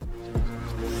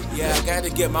Yeah, I gotta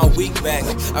get my week back.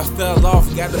 I fell off,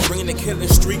 gotta bring the killing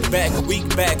streak back. Week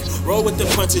back, roll with the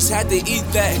punches, had to eat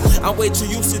that. I'm way too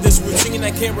used to this routine, I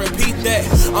can't repeat that.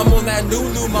 I'm on that new,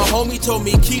 my homie told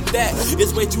me keep that.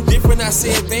 It's way too different, I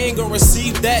said they ain't gonna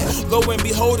receive that. Lo and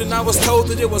behold, and I was told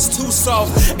that it was too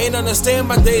soft. Ain't understand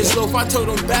my days loaf, I told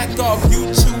them back off.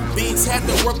 YouTube beats, had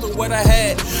to work with what I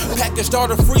had. Packaged all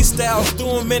the freestyles,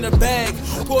 threw them in a bag.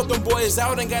 Pulled them boys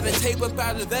out and got a tape up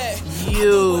out of that.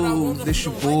 Yo, this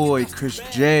your boy Chris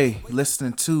J,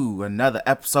 listening to another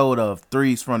episode of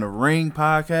Threes from the Ring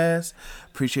podcast.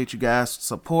 Appreciate you guys'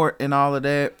 support and all of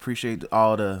that. Appreciate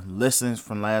all the listens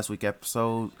from last week's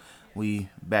episode. We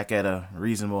back at a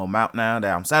reasonable amount now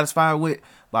that I'm satisfied with,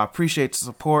 but I appreciate the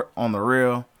support on the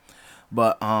real.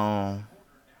 But on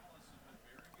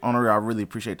the real, I really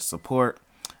appreciate the support.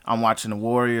 I'm watching the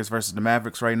Warriors versus the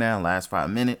Mavericks right now, last 5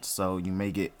 minutes, so you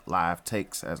may get live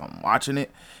takes as I'm watching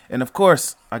it. And of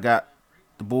course, I got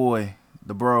the boy,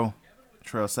 the bro,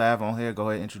 Trell Sav on here. Go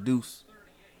ahead and introduce.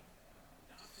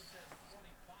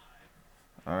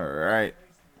 All right.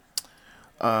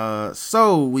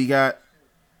 So we got,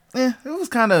 it was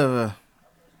kind of a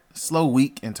slow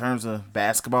week in terms of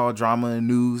basketball drama and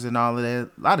news and all of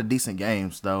that. A lot of decent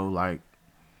games though, like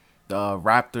the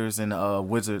Raptors and the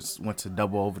Wizards went to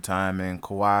double overtime, and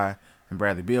Kawhi and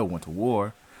Bradley Beal went to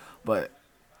war. But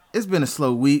it's been a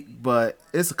slow week, but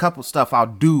it's a couple stuff I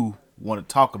do want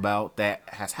to talk about that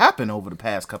has happened over the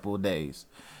past couple of days.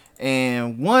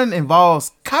 And one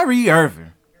involves Kyrie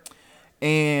Irving.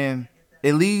 And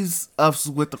it leaves us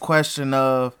with the question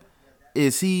of,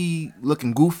 is he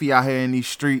looking goofy out here in these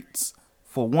streets?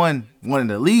 For one, wanting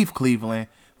to leave Cleveland.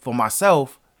 For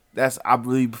myself, I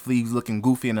believe he's looking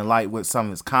goofy in the light with some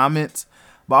of his comments.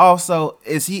 But also,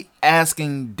 is he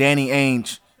asking Danny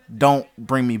Ainge, don't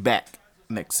bring me back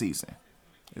next season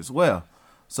as well?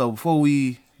 So before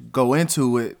we go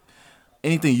into it,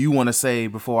 anything you want to say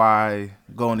before I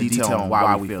go into detail on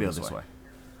why we feel this way?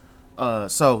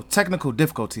 So technical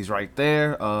difficulties right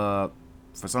there. For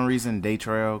some reason, it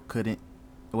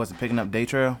wasn't picking up Day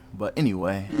Trail. But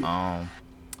anyway,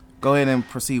 go ahead and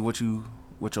proceed with your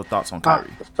thoughts on Kyrie.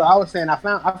 So I was saying, I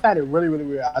found it really, really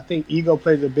weird. I think ego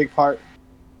plays a big part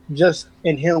just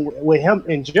in him, with him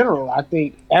in general. I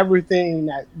think everything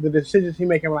that the decisions he's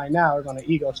making right now is on an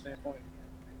ego standpoint.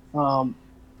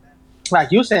 Like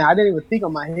you saying, I didn't even think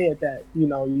on my head that,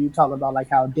 you talk about like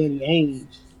how Danny Ainge,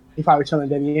 he probably telling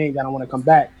Danny Ainge, I don't want to come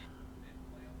back.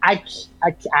 I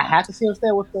have to see him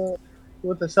stay with the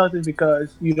Celtics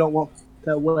because you don't want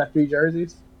to wear 3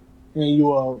 jerseys. And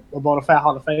you are a bona fide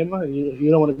Hall of Famer, and you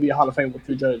don't want to be a Hall of Famer with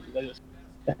 3 jerseys.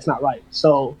 That's not right.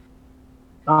 So,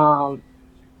 I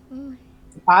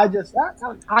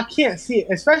can't see it,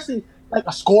 especially like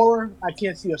a scorer. I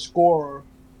can't see a scorer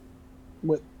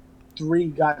with 3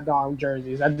 goddamn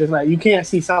jerseys. I just you can't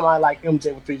see somebody like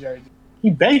MJ with 3 jerseys. He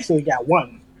basically got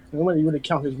 1. Nobody really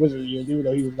count his Wizard years, even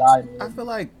though he was dying. I feel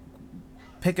like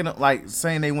picking up,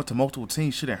 saying they went to multiple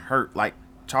teams shouldn't hurt. Like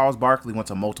Charles Barkley went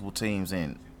to multiple teams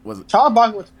and. Charles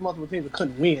Barkley went to multiple teams and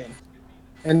couldn't win.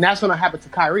 And that's going to happen to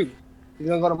Kyrie. He's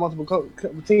going to go to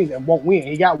multiple teams and won't win.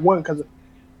 He got 1 because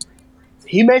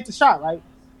he made the shot, right?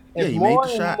 Yeah, he made the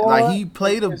shot. He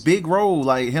played a big role.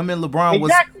 Like, him and LeBron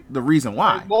was the reason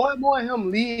why. And more and more him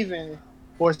leaving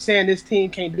or saying this team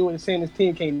can't do it and saying this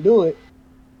team can't do it,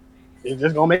 it's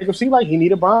just going to make him seem like he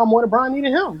needed Bron more than Bron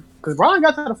needed him. Because Bron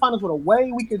got to the finals with a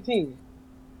way weaker team.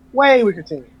 Way weaker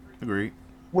team. Agreed.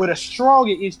 With a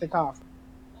stronger Eastern Conference.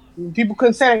 People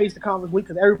couldn't say that Eastern Conference week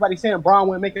because everybody's saying Bron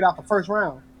wouldn't make it out the first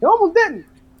round. He almost didn't.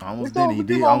 He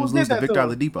did almost lose to Victor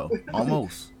Oladipo.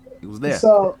 Almost. He was there.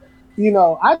 So,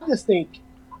 I just think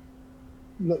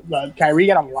Kyrie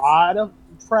got a lot of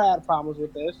pride problems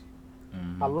with this.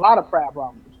 Mm-hmm. A lot of pride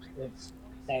problems. It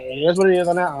is what it is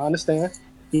on that. I understand.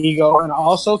 Ego. And I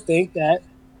also think that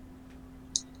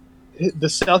the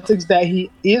Celtics that he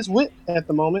is with at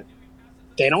the moment,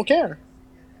 they don't care.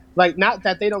 Like, not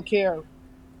that they don't care.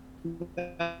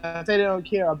 They don't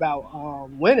care about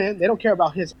winning. They don't care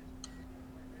about his.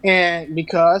 And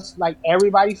because, like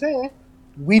everybody said,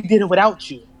 we did it without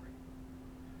you.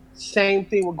 Same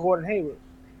thing with Gordon Hayward.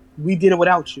 We did it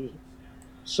without you.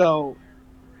 So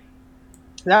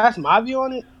that's my view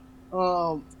on it.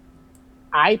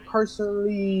 I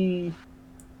personally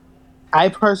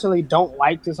don't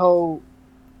like this whole,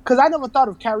 because I never thought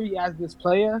of Kyrie as this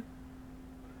player.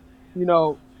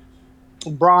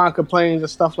 Bron complains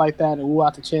and stuff like that, and woo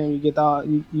out the chin. You get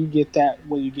that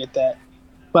when you get that.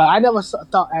 But I never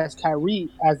thought as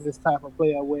Kyrie as this type of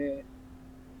player where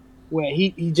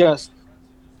he just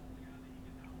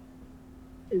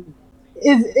you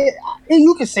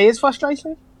can say it's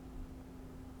frustration,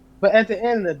 But at the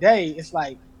end of the day, it's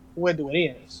like where do it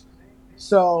ends.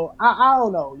 So I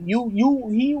don't know. He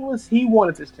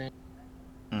wanted this team,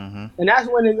 Mm-hmm. and that's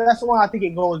when I think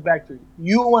it goes back to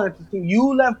you wanted this team.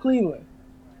 You left Cleveland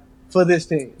for this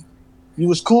team. You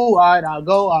was cool. All right, I'll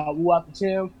go. I'll woo out the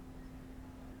team,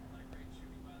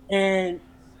 and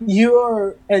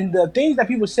the things that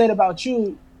people said about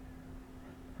you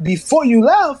before you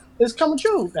left is coming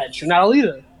true. That you're not a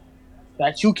leader.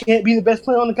 That you can't be the best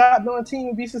player on the goddamn team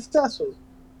and be successful.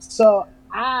 So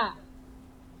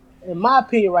in my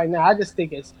opinion, right now, I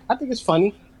think it's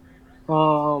funny.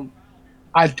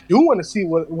 I do want to see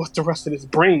what the rest of this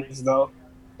brings, though,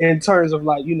 in terms of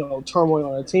like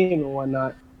turmoil on the team and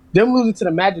whatnot. Them losing to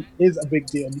the Magic is a big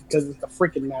deal because it's the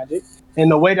freaking Magic and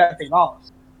the way that they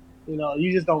lost.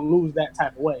 You just don't lose that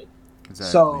type of way.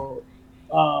 Exactly. So,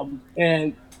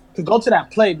 and to go to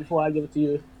that play before I give it to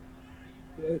you,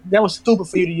 that was stupid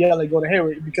for you to yell at Gordon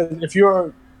Hayward because if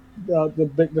you're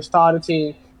the star of the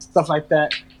team, stuff like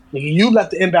that, you let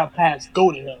the inbound pass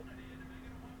go to him.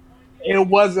 It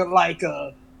wasn't like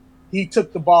he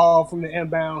took the ball from the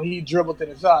inbound, he dribbled to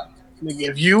the shot. Nigga,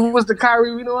 if you was the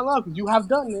Kyrie we know and love, because you have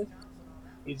done this,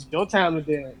 it's your time to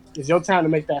dance. It's your time to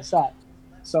make that shot.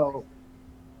 So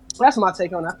that's my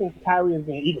take on it. I think Kyrie is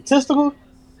being egotistical.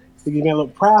 I think he's being a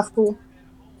little prideful.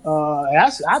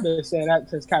 I've been saying that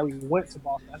since Kyrie went to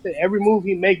Boston. I think every move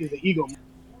he makes is an ego move.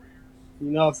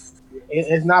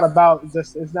 It's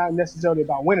not necessarily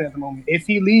about winning at the moment. If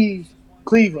he leaves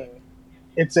Cleveland,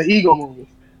 it's an ego move.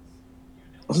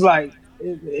 It's like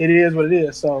it is what it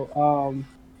is. So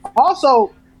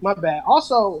also, my bad.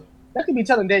 Also, that could be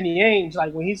telling Danny Ainge,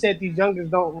 like when he said these youngsters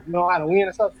don't know how to win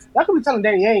and stuff. That could be telling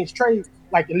Danny Ainge trade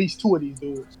like at least 2 of these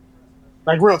dudes.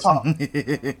 Like real talk.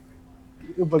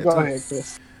 But go ahead,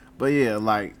 Chris. But yeah,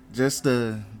 like just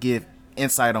to give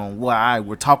insight on why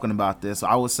we're talking about this,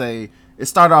 I would say it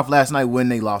started off last night when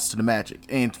they lost to the Magic.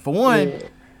 And for one,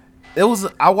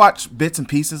 I watched bits and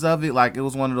pieces of it. Like it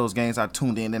was one of those games I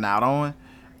tuned in and out on.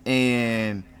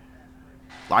 And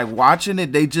like watching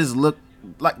it, they just look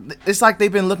like it's like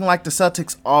they've been looking like the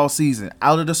Celtics all season,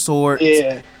 out of the sorts.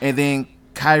 Yeah. And then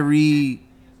Kyrie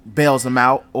bails them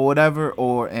out or whatever.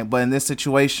 But in this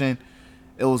situation,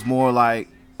 it was more like,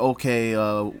 okay,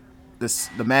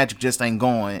 the Magic just ain't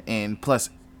going, and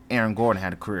plus Aaron Gordon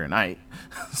had a career night,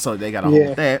 so they got to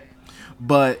hold that.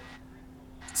 But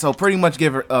so pretty much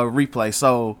give a replay.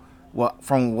 So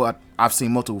from what I've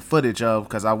seen multiple footage of,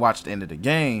 because I watched the end of the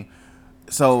game.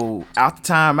 So out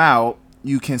the timeout,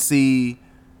 you can see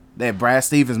that Brad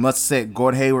Stevens must have said,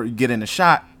 Gordon Hayward, get in the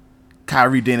shot.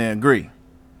 Kyrie didn't agree.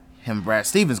 Him and Brad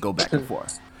Stevens go back and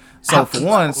forth. So for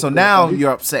one, now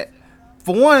you're upset.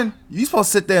 For one, you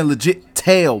supposed to sit there and legit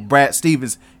tell Brad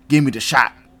Stevens, give me the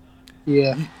shot.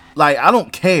 Yeah. Like, I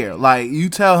don't care. Like, you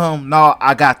tell him, no,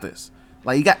 I got this.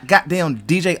 Like, you got goddamn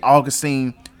DJ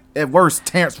Augustine, at worst,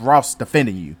 Terrence Ross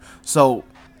defending you. So,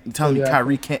 you telling me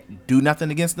Kyrie can't do nothing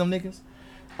against them niggas?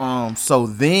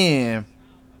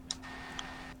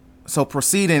 So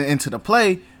proceeding into the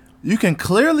play, you can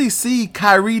clearly see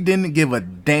Kyrie didn't give a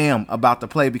damn about the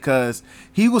play because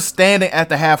he was standing at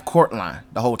the half court line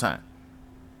the whole time.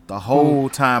 The whole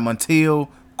time until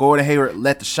Gordon Hayward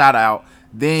let the shot out.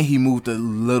 Then he moved a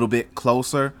little bit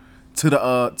closer to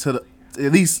the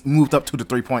at least moved up to the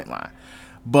 3-point line.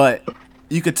 But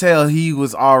you could tell he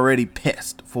was already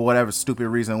pissed for whatever stupid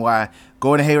reason why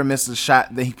Gordon Hayward missed the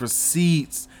shot. Then he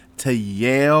proceeds to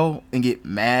yell and get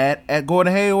mad at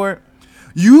Gordon Hayward.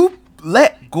 You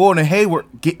let Gordon Hayward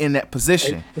get in that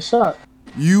position. The shot.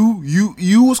 You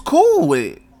was cool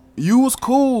with it. You was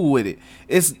cool with it.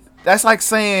 That's like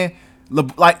saying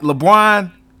like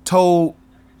LeBron told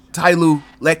Ty Lue,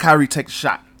 let Kyrie take the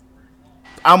shot.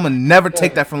 I'm going to never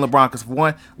take that from LeBron because, for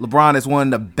one, LeBron is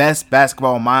one of the best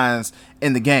basketball minds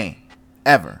in the game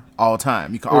ever, all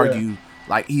time. You can argue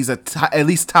like he's at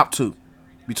least top 2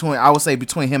 I would say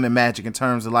between him and Magic in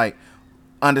terms of like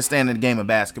understanding the game of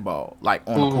basketball, like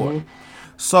on the court.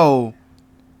 So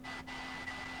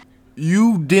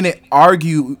you didn't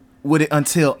argue with it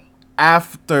until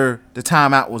after the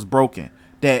timeout was broken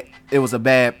that it was a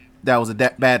bad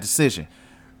decision.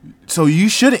 So you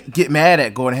shouldn't get mad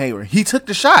at Gordon Hayward. He took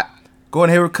the shot.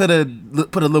 Gordon Hayward could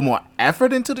have put a little more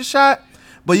effort into the shot,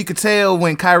 but you could tell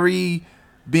when Kyrie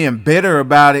being bitter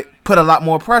about it put a lot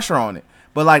more pressure on it.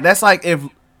 But like that's like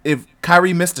if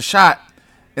Kyrie missed a shot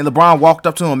and LeBron walked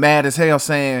up to him mad as hell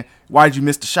saying, "Why'd you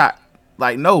miss the shot?"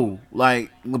 Like no, like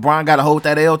LeBron got to hold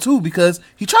that L too because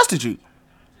he trusted you.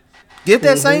 Give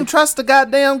that same trust to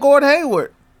goddamn Gordon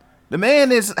Hayward. The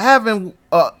man is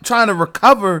trying to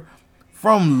recover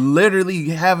from literally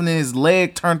having his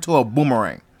leg turned to a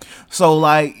boomerang. So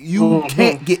like you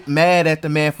can't get mad at the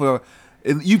man for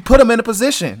you put him in a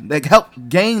position that help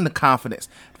gain the confidence.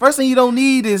 First thing you don't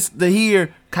need is to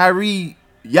hear Kyrie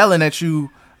yelling at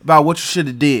you about what you should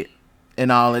have did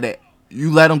and all of that.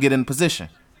 You let him get in position.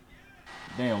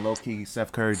 Damn, low key,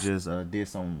 Steph Curry just did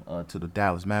some to the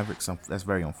Dallas Mavericks. That's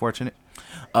very unfortunate.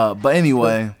 But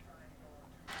anyway,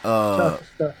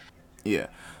 yeah.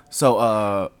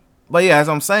 So, but yeah, as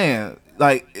I'm saying,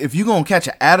 like if you gonna catch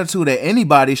an attitude at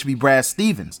anybody, it should be Brad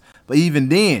Stevens. But even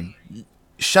then,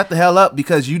 shut the hell up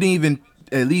because you didn't even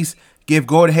at least give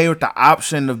Gordon Hayward the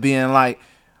option of being like,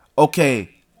 okay,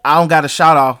 I don't got a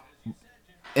shot off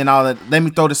and all that. Let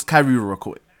me throw this to Kyrie real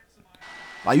quick.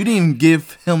 Like you didn't even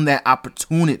give him that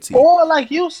opportunity. Or like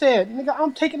you said, nigga,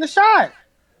 I'm taking the shot.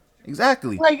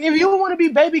 Exactly. Like if you want to be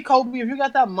baby Kobe, if you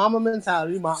got that mama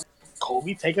mentality,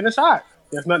 Kobe taking a shot.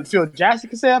 There's nothing Phil Jackson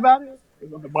can say about it.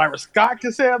 There's nothing Byron Scott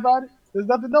can say about it. There's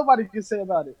nothing nobody can say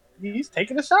about it. He's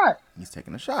taking a shot. He's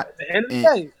taking a shot. At the end of the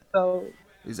day. So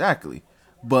exactly.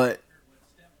 But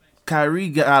Kyrie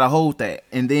gotta hold that.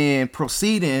 And then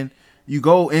proceeding, you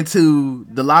go into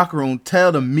the locker room,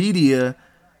 tell the media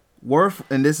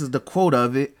and this is the quote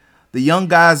of it, the young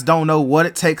guys don't know what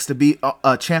it takes to be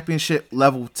a championship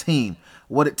level team.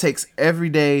 What it takes every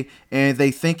day, and they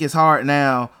think it's hard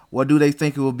now. What do they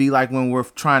think it will be like when we're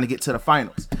trying to get to the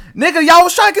finals? Nigga, y'all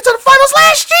was trying to get to the finals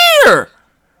last year.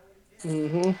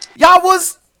 Y'all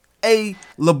was a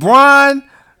LeBron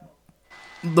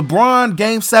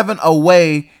Game 7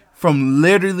 away from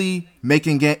literally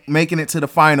making it to the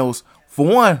finals, for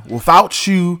one, without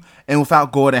you and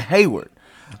without Gordon Hayward.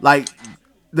 Like,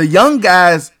 the young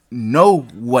guys know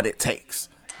what it takes.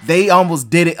 They almost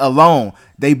did it alone.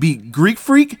 They beat Greek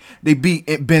Freak. They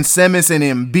beat Ben Simmons and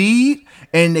Embiid.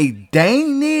 And they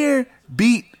dang near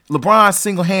beat LeBron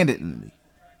single-handedly.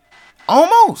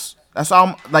 Almost. That's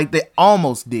all. Like, they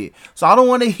almost did. So I don't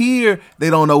want to hear they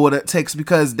don't know what it takes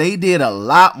because they did a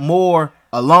lot more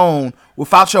alone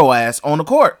without your ass on the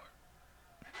court.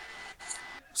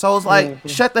 So it's like,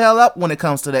 shut the hell up when it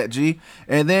comes to that, G.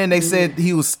 And then they said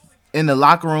he was in the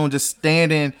locker room just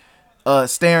staring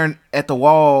at the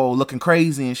wall, looking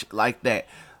crazy and shit like that.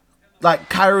 Like,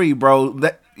 Kyrie, bro,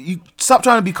 you stop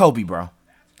trying to be Kobe, bro.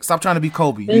 Stop trying to be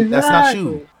Kobe. Exactly. That's not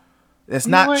you. That's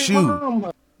not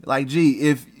you. Like, G,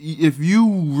 if you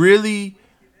really,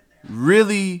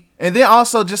 and then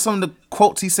also just some of the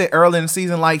quotes he said early in the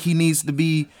season, like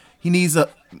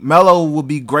Melo will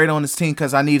be great on this team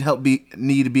because I need to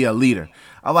be a leader.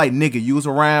 I'm like, nigga, you was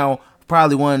around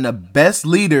probably one of the best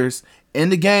leaders in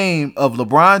the game of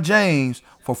LeBron James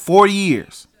for 4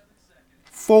 years.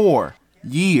 4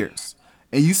 years.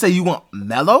 And you say you want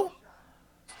Melo?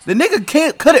 The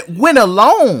nigga couldn't win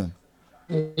alone.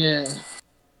 Yeah.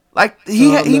 Like,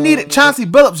 he needed Chauncey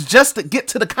Billups just to get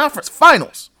to the conference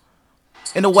finals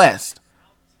in the West.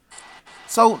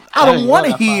 So I don't want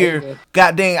to hear,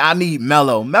 goddamn, I need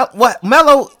Melo.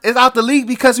 Melo is out the league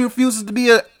because he refuses to be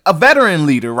a veteran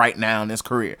leader right now in his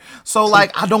career. So,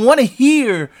 like, I don't want to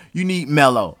hear you need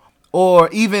Melo. Or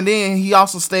even then, he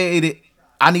also stated,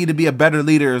 I need to be a better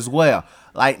leader as well.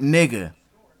 Like, nigga.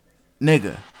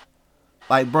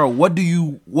 Like, bro, what are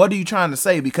you trying to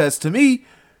say? Because to me,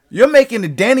 you're making the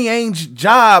Danny Ainge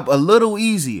job a little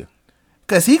easier.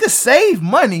 Because he could save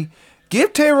money,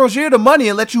 give Terry Rozier the money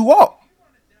and let you walk.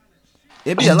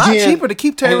 It'd be a lot cheaper to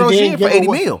keep Terry Rozier for $80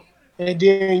 million. And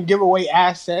then give away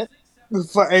assets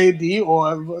for AD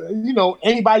or,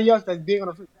 anybody else that's big on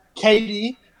the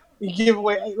KD. You give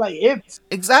away, like, it's...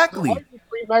 Exactly.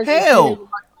 Hell.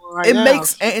 It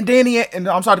makes... And Danny... And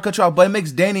I'm sorry to cut you off, but it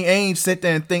makes Danny Ainge sit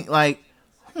there and think, like,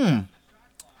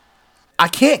 I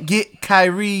can't get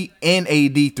Kyrie and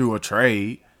AD through a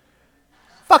trade.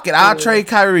 Fuck it, I'll trade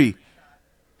Kyrie.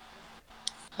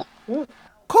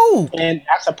 Cool. And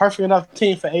that's a perfect enough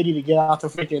team for AD to get out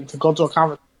to go to a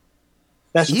conference.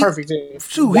 That's the perfect team.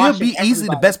 Shoot, he'll be easily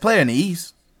the best player in the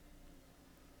East.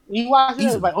 He watches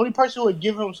everybody. Only person who would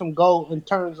give him some go in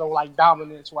terms of like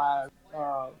dominance wise,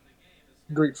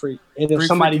 Greek Freak. And if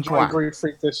somebody joined Greek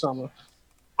Freak this summer,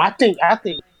 I think AD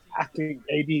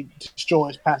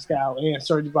destroys Pascal and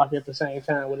Serge Ibaka at the same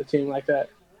time with a team like that.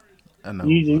 I know.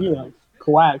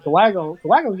 Kawhi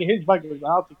gonna get his bucket, but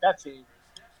I don't think that team.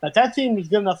 Like, that team is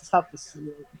good enough to stop the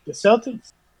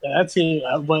Celtics. That team,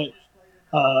 but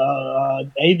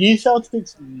AD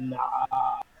Celtics, nah.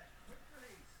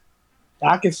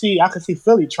 I can see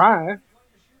Philly trying,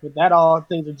 but that all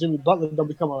things that Jimmy Butler don't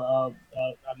become a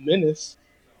menace.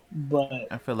 But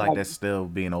I feel like that's still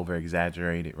being over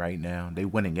exaggerated right now. They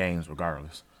winning games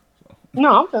regardless. So.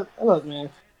 No, look,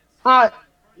 man.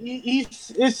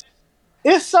 It's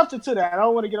something to that. I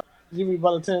don't want to get. Jimmy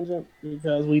Butler tangent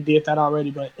because we did that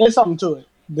already, but there's something to it.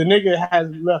 The nigga has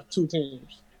left 2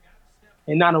 teams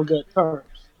and not on good terms.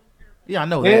 Yeah, I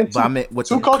know And that, but I two meant with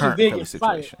two the coaches current did Philly get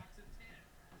fired. situation.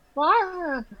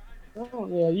 Well,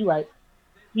 yeah, you right.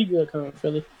 He good coming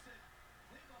Philly.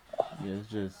 Yeah, it's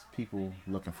just people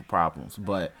looking for problems.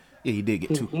 But yeah, he did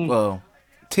get 2. Mm-hmm. Well,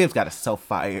 Tibbs got himself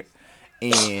fired,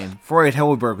 and Fred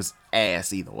Hoiberg was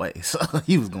ass either way, so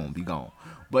he was gonna be gone.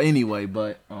 But anyway, damn,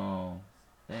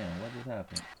 what just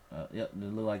happened? Yep,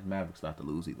 it looked like Mavericks about to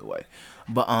lose either way.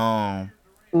 But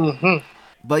Mm-hmm.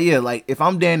 but yeah, like if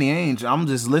I'm Danny Ainge, I'm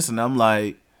just listening. I'm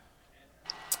like,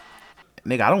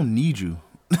 nigga, I don't need you.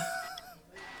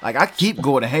 Like I keep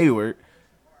going to Hayward.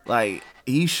 Like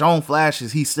he's shown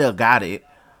flashes, he still got it.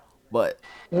 But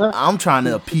Yeah. I'm trying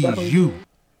to appease you.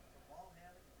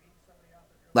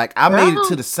 Like I made it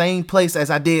to the same place as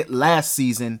I did last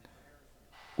season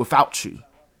without you.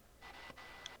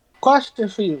 Question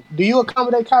for you: do you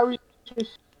accommodate Kyrie?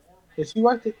 Is he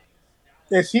worth it?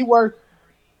 Is he worth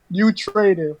you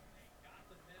trading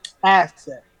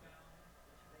asset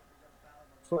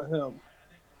for him?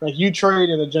 Like you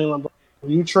traded a Jalen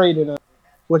Brown, you traded a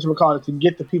whatchamacallit to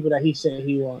get the people that he said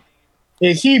he wants.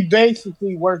 Is he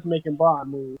basically worth making Braun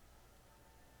move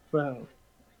for him?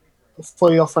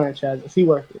 For your franchise? Is he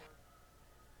worth it?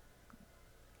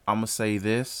 I'm gonna say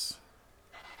this.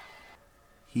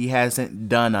 He hasn't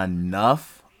done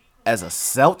enough as a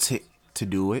Celtic to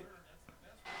do it.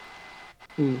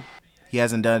 He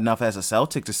hasn't done enough as a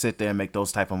Celtic to sit there and make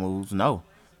those type of moves. No,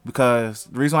 because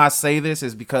the reason why I say this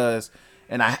is because,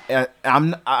 and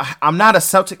I'm not a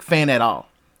Celtic fan at all.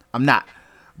 I'm not,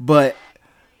 but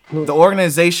the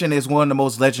organization is one of the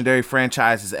most legendary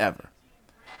franchises ever,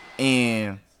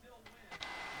 and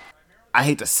I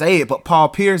hate to say it, but Paul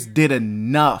Pierce did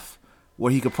enough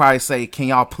where he could probably say, "Can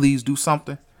y'all please do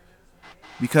something?"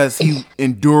 Because he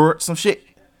endured some shit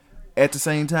at the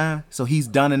same time, so he's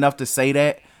done enough to say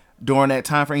that during that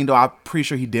time frame. Though I'm pretty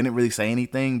sure he didn't really say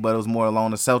anything, but it was more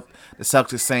along the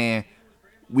Celtics saying,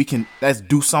 let's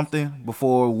do something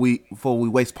before we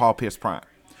waste Paul Pierce prime.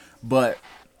 But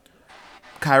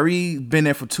Kyrie been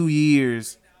there for 2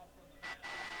 years,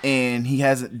 and he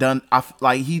hasn't done.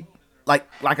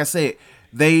 Like I said,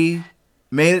 they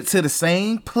made it to the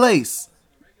same place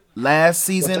last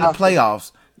season in the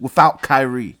playoffs without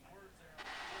Kyrie,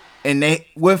 and they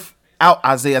without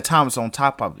Isaiah Thomas on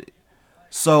top of it.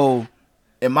 So,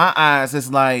 in my eyes,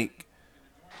 it's like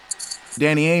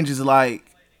Danny Ainge is like,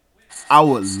 I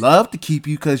would love to keep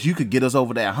you because you could get us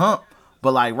over that hump,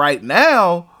 but like right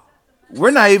now,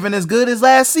 we're not even as good as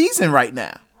last season right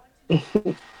now.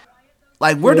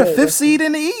 Like we're the 5th seed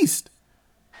in the East.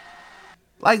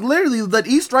 Like literally, the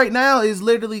East right now is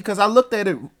literally, because I looked at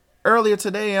it earlier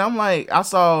today and I'm like, I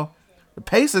saw the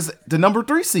Pacers the number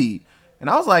 3 seed, and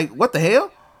I was like, what the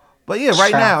hell? But yeah,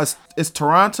 right now it's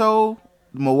Toronto,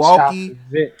 Milwaukee,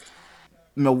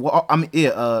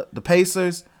 the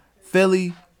Pacers,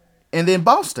 Philly, and then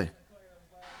Boston.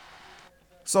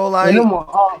 So like,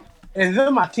 and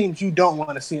them are teams you don't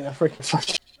want to see in a freaking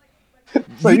first.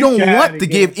 So you don't want to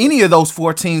give any of those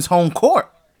 4 teams home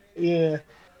court. Yeah.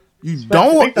 You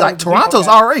don't want, like, Toronto's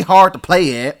already hard to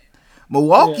play at.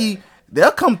 Milwaukee,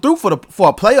 they'll come through for a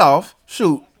playoff.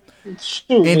 Shoot,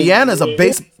 Indiana's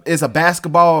is a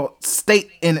basketball state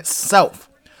in itself.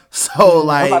 So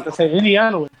like, I'm about to say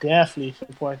Indiana would definitely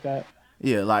support that.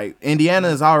 Yeah, like Indiana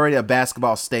is already a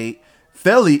basketball state.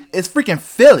 Philly, it's freaking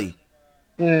Philly.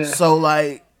 Yeah. So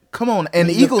like, come on, and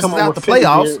the Eagles is out the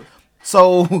playoffs.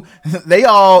 So they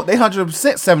 100%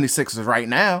 76ers right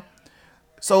now.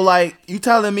 So like, you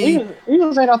telling me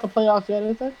Eagles ain't out the playoffs yet,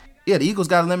 is they? Yeah, the Eagles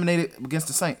got eliminated against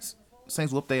the Saints.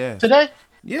 Saints whooped their ass today.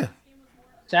 Yeah.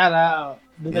 Shout out.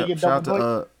 Did they get double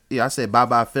point? I said bye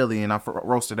bye Philly, and I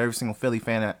roasted every single Philly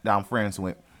fan that I'm friends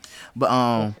with.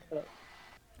 But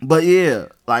yeah,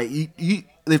 like you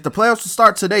if the playoffs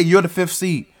start today, you're the 5th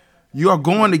seed. You are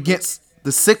going against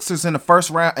the Sixers in the first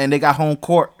round, and they got home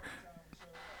court.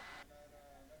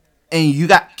 And you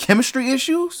got chemistry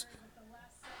issues?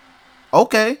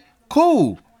 Okay,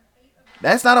 cool.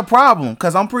 That's not a problem,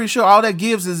 because I'm pretty sure all that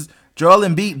gives is Joel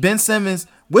Embiid, Ben Simmons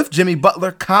with Jimmy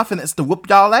Butler confidence to whoop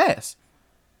y'all ass.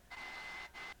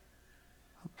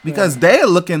 Because they're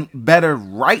looking better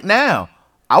right now.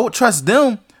 I would trust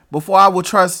them before I would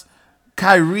trust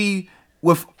Kyrie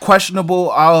with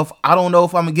questionable of, I don't know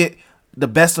if I'm going to get the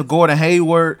best of Gordon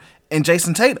Hayward and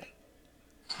Jason Tatum.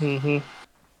 Mm-hmm.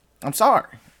 I'm sorry.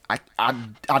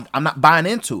 I'm not buying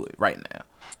into it right now.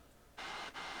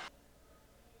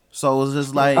 So it's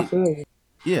just like,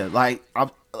 yeah, like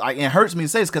it hurts me to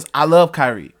say this because I love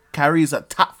Kyrie. Kyrie's a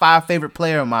top 5 favorite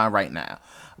player of mine right now.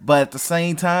 But at the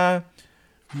same time,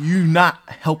 you not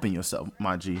helping yourself,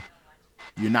 my G.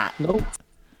 You're not. Nope.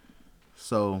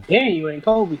 So Yeah, you ain't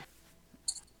Kobe.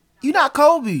 you not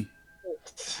Kobe.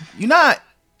 You not.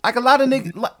 Like a lot of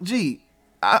niggas. Like,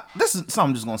 this is something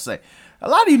I'm just gonna say. A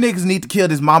lot of you niggas need to kill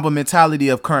this Mamba mentality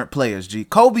of current players. G.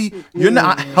 Kobe, you're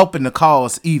not helping the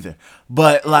cause either.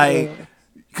 But like,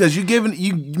 because you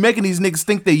making these niggas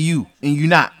think they you and you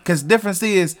not. Because the difference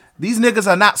is these niggas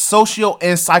are not social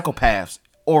and psychopaths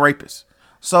or rapists.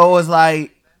 So it's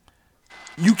like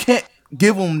you can't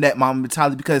give them that Mamba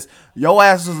mentality because your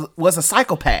ass was a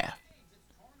psychopath.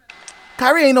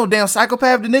 Kyrie ain't no damn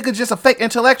psychopath. The nigga just a fake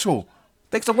intellectual.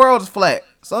 Thinks the world is flat.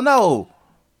 So no,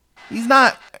 he's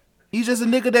not. He's just a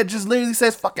nigga that just literally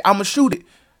says, fuck it, I'ma shoot it.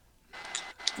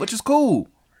 Which is cool.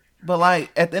 But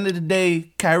like, at the end of the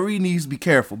day, Kyrie needs to be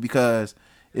careful because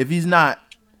if he's not...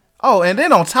 Oh, and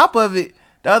then on top of it,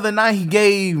 the other night he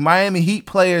gave Miami Heat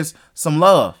players some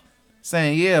love.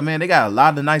 Saying, yeah, man, they got a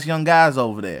lot of nice young guys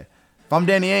over there. If I'm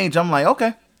Danny Ainge, I'm like,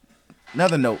 okay.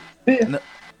 Another note.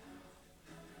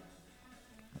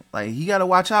 Like, he got to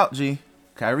watch out, G.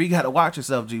 Kyrie got to watch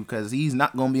himself, G, because he's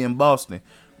not going to be in Boston.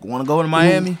 Want to go to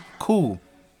Miami? Cool.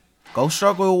 Go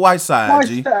struggle with Whiteside,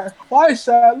 G.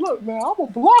 Whiteside, look, man, I'm going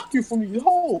to block you from these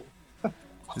holes.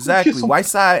 Exactly.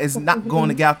 Whiteside is not going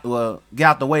to get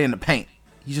out the way in the paint.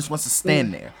 He just wants to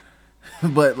stand there.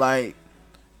 But, like,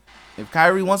 if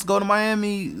Kyrie wants to go to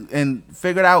Miami and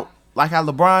figure it out like how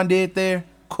LeBron did there,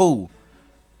 cool.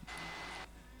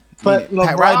 But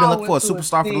Pat Riley been looking for a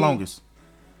superstar for the longest.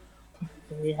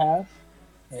 He has.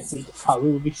 And he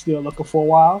probably will be still looking for a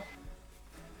while.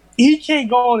 He can't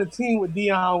go on a team with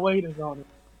Dion Waiters on it.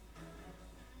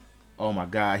 Oh my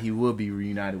God, he will be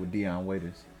reunited with Dion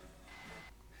Waiters.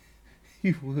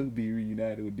 He will be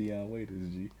reunited with Dion Waiters,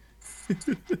 G.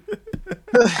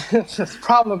 It's just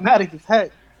problematic as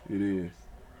heck. It is.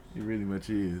 It really much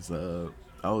is. I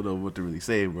don't know what to really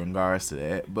say in regards to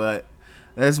that, but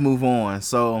let's move on.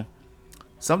 So,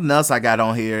 something else I got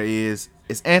on here is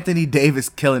Anthony Davis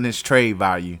killing his trade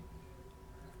value.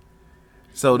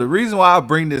 So the reason why I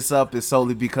bring this up is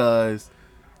solely because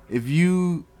if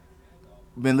you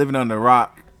been living on the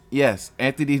rock, yes,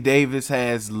 Anthony Davis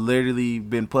has literally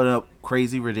been putting up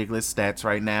crazy, ridiculous stats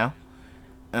right now.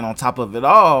 And on top of it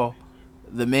all,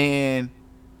 the man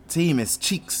team is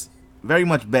cheeks. Very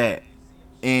much bad.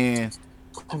 And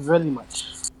really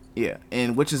much. Yeah,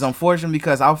 and which is unfortunate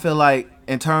because I feel like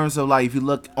in terms of like if you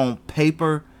look on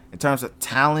paper, in terms of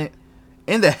talent,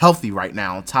 and they're healthy right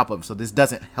now on top of it, so this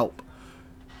doesn't help.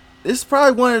 This is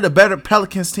probably one of the better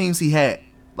Pelicans teams he had.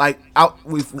 Like out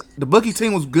with the Boogie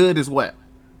team was good as well.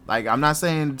 Like I'm not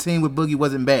saying the team with Boogie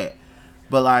wasn't bad,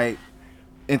 but like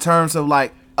in terms of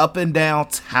like up and down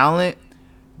talent,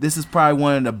 this is probably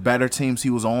one of the better teams he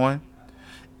was on,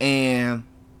 and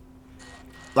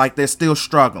like they're still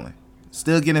struggling,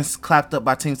 still getting clapped up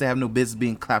by teams they have no business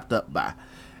being clapped up by,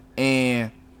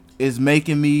 and it's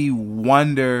making me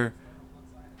wonder.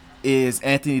 Is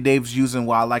Anthony Davis using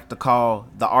what I like to call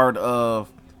the art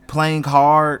of playing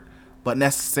hard, but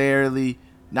necessarily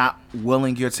not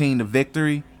willing your team to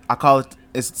victory? I call it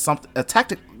a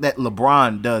tactic that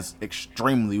LeBron does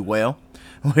extremely well,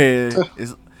 where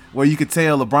you could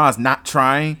tell LeBron's not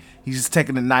trying. He's just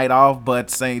taking the night off, but at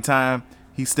the same time,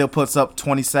 he still puts up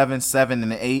 27, 7,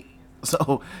 and 8.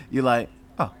 So you're like,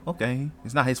 oh, okay,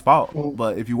 it's not his fault.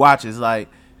 But if you watch, it's like,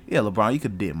 yeah, LeBron, you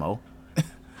could have did more.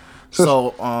 So,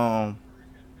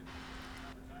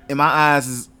 in my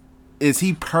eyes, is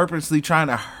he purposely trying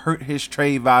to hurt his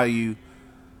trade value?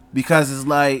 Because it's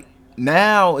like,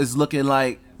 now it's looking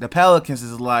like the Pelicans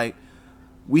is like,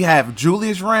 we have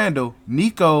Julius Randle,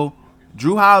 Nico,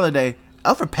 Drew Holiday.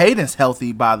 Alfred Payton's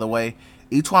healthy, by the way.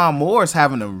 Etuan Moore is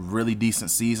having a really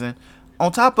decent season.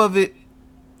 On top of it,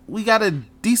 we got a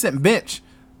decent bench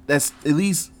that's at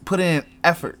least put in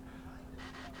effort.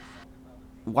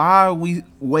 Why are we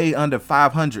way under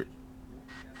 500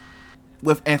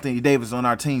 with Anthony Davis on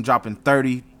our team dropping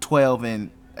 30, 12, and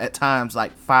at times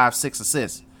like 5, 6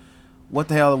 assists? What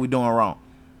the hell are we doing wrong?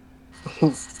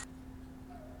 And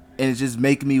it's just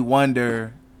making me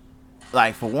wonder,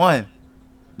 like, for one,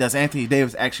 does Anthony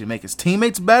Davis actually make his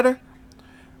teammates better?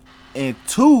 And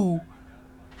two,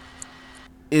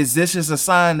 is this just a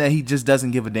sign that he just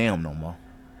doesn't give a damn no more?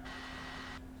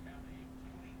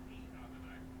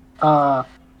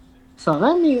 So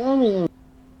let me.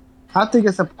 I think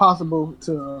it's impossible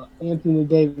to Anthony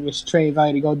Davis trade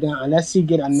value to go down unless he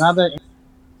get another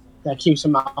that keeps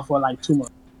him out for like 2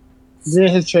 months. Then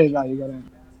his trade value go down.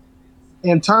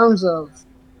 In terms of,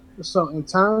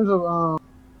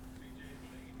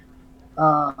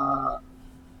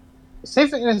 say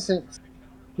for instance,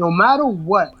 no matter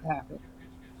what happens,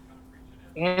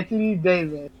 Anthony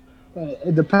Davis,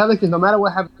 the Pelicans, no matter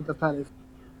what happens with the Pelicans,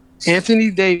 Anthony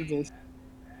Davis,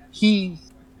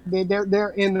 they're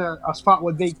in a spot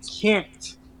where they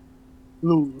can't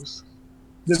lose.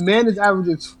 The man is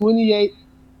averaging 28,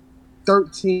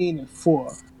 13, and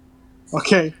 4.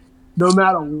 Okay? No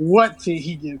matter what team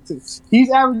he gets to.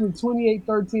 He's averaging 28,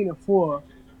 13, and 4,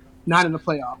 not in the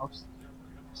playoffs.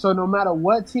 So no matter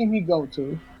what team he go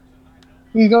to,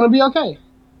 he's gonna be okay.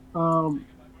 Um,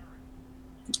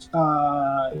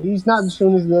 he's not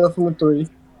shooting as good from the three.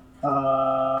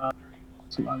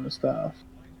 Some other stuff.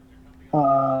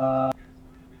 Uh,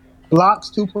 blocks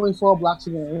 2.4 blocks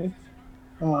a game.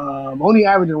 Only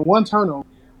averaging one turnover.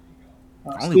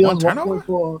 Only one Steals turnover?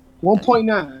 1.4,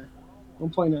 1.9.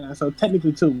 1.9. So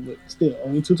technically two, but still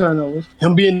only two turnovers.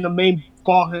 Him being the main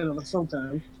ball handler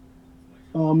sometimes.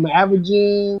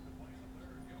 Averaging.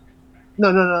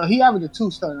 No. He averaged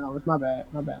two turnovers. My bad.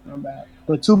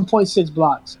 But 2.6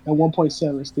 blocks and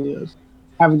 1.7 steals,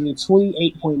 averaging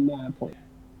 28.9 points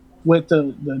with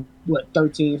the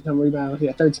 13 some rebounds.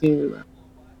 Yeah, 13 rebounds.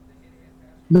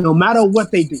 No matter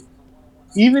what they do,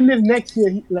 even if next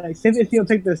year, since if he'll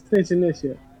take the extension this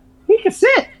year, he can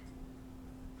sit.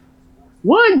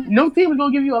 One, no team is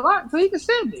gonna give you a lot, so he can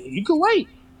sit there. You can wait.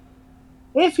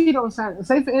 If he don't sign,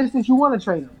 say for instance, you want to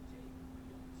trade him,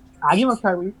 I give up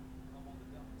Kyrie.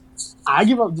 I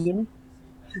give up Jimmy.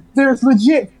 There's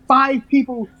legit 5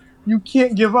 people you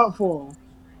can't give up for him.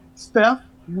 Steph,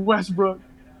 Westbrook,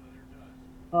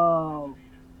 LeBron.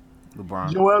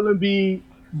 Joel Embiid,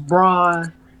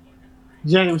 Bron,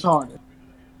 James Harden.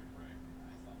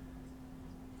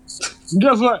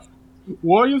 Guess what?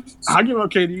 Warriors, I give up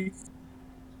KD.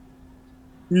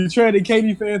 You traded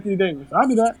KD for Anthony Davis. I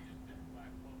do that.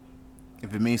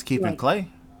 If it means keeping Like, Clay,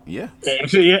 yeah.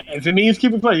 if it means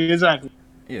keeping playing, exactly.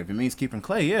 Yeah, if it means keeping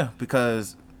Clay, yeah.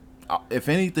 Because if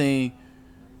anything,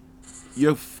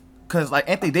 because like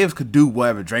Anthony Davis could do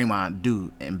whatever Draymond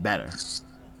do and better.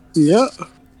 Yeah.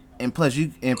 And plus,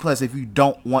 if you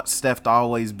don't want Steph to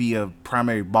always be a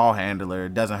primary ball handler,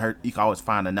 it doesn't hurt. You can always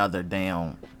find another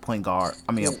damn point guard.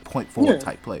 I mean, a point forward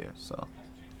type player. So,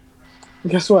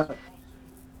 guess what?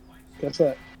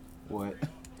 what?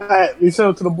 All right, we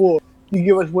send it to the Bulls. You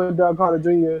give us Wendell Carter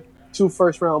Jr. 2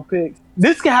 first-round picks.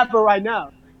 This can happen right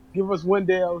now. Give us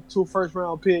Wendell 2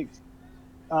 first-round picks.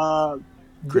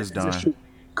 Chris Dunn.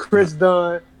 Chris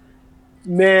Dunn.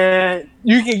 Man,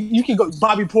 you can go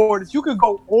Bobby Portis. You can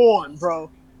go on,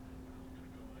 bro.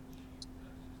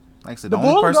 Like I said, the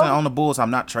only person on the Bulls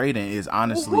I'm not trading is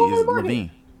honestly LaVine.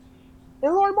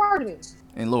 And Laurie Marketing.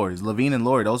 And Laurie. LaVine and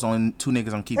Laurie. Those are only 2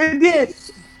 niggas I'm keeping. And then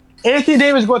Anthony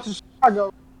Davis going to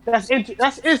Chicago. That's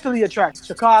instantly attractive.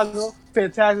 Chicago,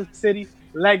 fantastic city,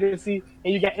 legacy,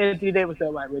 and you got Anthony Davis there,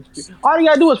 right, Rich? All you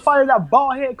gotta do is fire that ball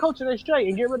head coach and they straight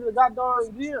and get rid of the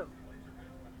goddamn GM.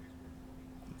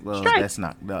 Well, that's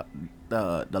not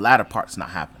the latter part's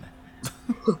not happening.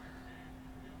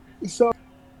 So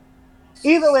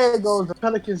either way it goes, the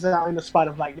Pelicans are in the spot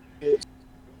of like,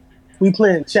 we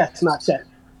playing chess, not chess.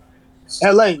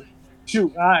 LA,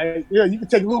 shoot, all right, yeah, you can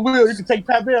take Lou Will, you can take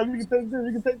Pat Bear, you can take this,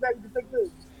 you can take that, you can take this.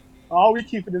 All we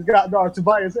keeping is goddamn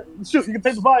Tobias. Shoot, you can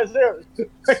take Tobias Harris.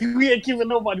 We ain't keeping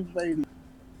nobody playing.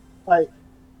 Like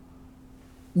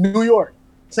New York,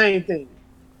 same thing.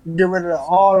 Get rid of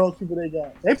all those people they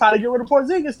got. They probably get rid of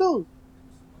Porzingis too.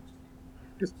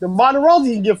 The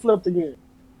Monterosi can get flipped again.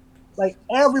 Like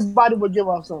everybody would give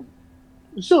up something.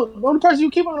 Shoot, the only person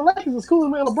you keep on the Lakers is Cool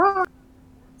Man LeBron.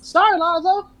 Sorry,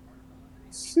 Lonzo.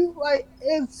 Shoot, like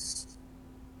it's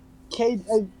AD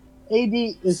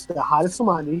is the hottest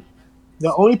commodity.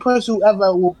 The only person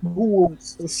who will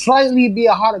slightly be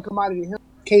a harder commodity than him,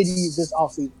 KD this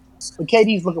offseason. But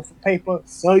KD's looking for paper.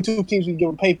 The only 2 teams we give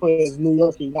him paper is New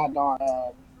York and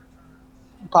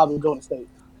probably Golden State.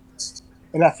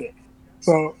 And that's it.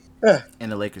 So, yeah.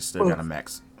 And the Lakers still got a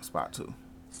max spot too.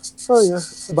 Oh yeah,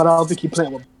 but I don't think he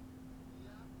playing with.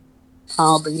 I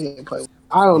don't think he can play with.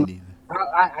 I don't.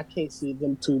 I can't see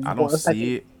them two. I don't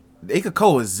see it. They could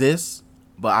coexist,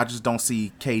 but I just don't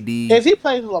see KD. If he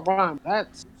plays with LeBron,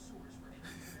 that's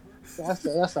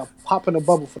a pop in the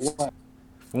bubble for life.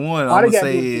 For one, I'm gonna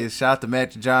say is shout out to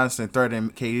Magic Johnson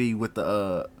threatening KD with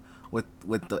the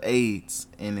AIDS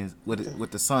and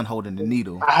with the son holding the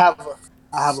needle. I have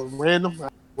a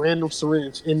random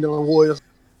syringe in the Warriors.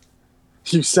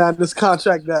 You sign this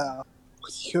contract now,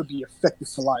 you'll be effective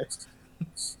for life.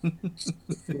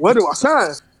 What do I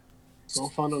sign?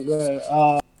 Don't find no good.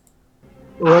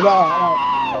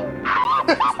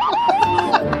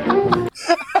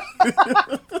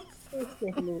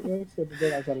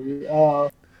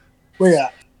 Where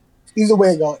at? Either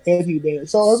way, go Anthony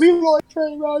Davis. So if he want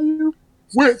trade value,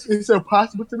 which is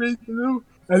impossible to me to do,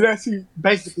 unless he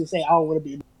basically say I don't want to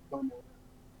be no more,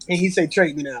 and he say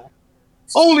trade me now.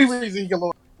 Only reason he can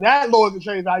lower that lowers the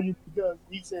trade value because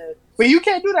he said, but you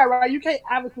can't do that, right? You can't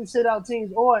obviously sit out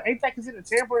teams, or ain't that considered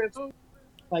tampering too?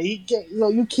 Like he can't,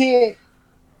 you can't.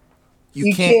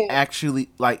 You can't actually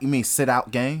you mean sit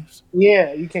out games?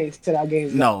 Yeah, you can't sit out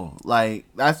games. No,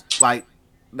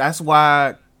 that's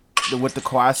why with the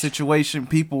Kawhi situation,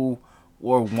 people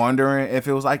were wondering if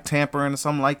it was like tampering or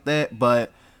something like that.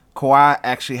 But Kawhi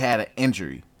actually had an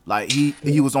injury. Like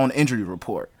he was on the injury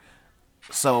report.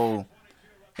 So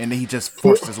and then he just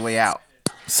forced his way out.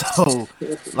 So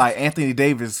like Anthony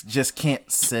Davis just can't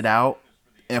sit out.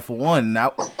 And for one,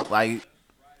 now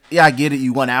yeah, I get it,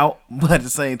 you went out, but at the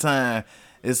same time,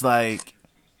 it's like,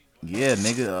 yeah,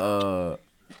 nigga,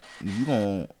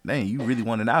 you really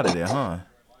wanted out of there, huh?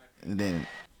 And then,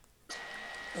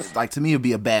 like, to me, it'd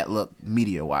be a bad look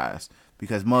media wise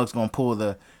because Mug's gonna pull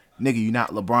the nigga, you not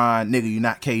LeBron, nigga, you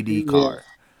not KD card.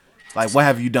 Like, what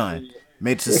have you done?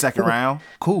 Made it to the second round?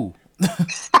 Cool.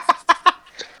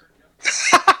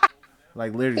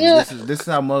 Like, literally, this is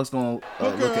how Mug's gonna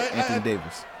look at Anthony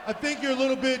Davis. I think you're a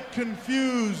little bit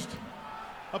confused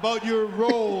about your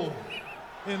role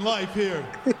in life here.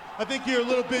 I think you're a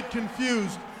little bit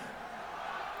confused.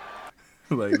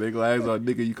 Like, they gonna ask,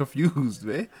 nigga, you confused,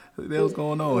 man? What the hell's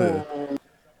going on here?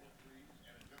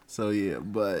 So, yeah,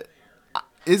 but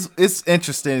it's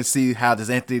interesting to see how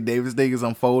this Anthony Davis thing is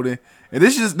unfolding. And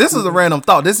this is a random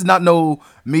thought. This is not no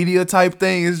media type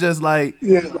thing. It's just like,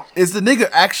 it's the nigga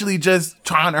actually just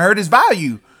trying to hurt his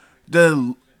value.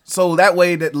 So that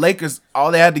way that Lakers,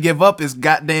 all they had to give up is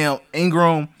goddamn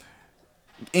Ingram,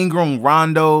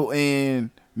 Rondo, and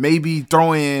maybe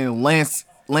throw in Lance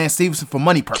Stevenson for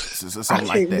money purposes or something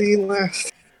like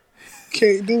that.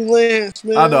 Can't do Lance,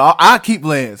 man. I know. I keep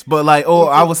Lance, but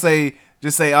I would say,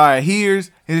 just say, all right,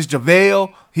 here's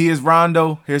JaVale, here's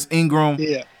Rondo, here's Ingram.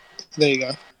 Yeah, there you go.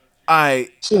 All right,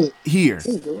 here.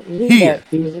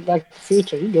 He was Back to the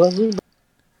Future. He does.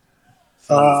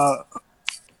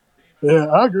 Yeah,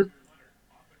 I agree.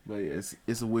 But yeah,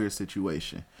 it's a weird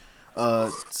situation.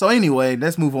 So anyway,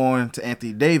 let's move on to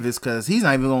Anthony Davis because he's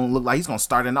not even going to look like he's going to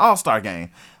start in the All-Star game.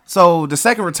 So the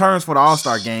second returns for the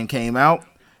All-Star game came out,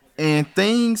 and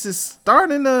things is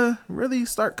starting to really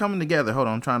start coming together. Hold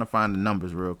on, I'm trying to find the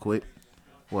numbers real quick.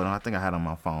 Well, I think I had it on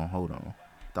my phone. Hold on.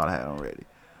 Thought I had it already.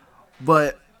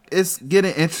 But it's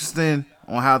getting interesting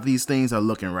on how these things are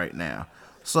looking right now.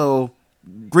 So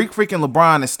Greek Freak and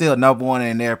LeBron is still number one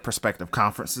in their respective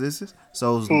conferences.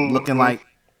 So it's looking like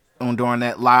during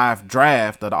that live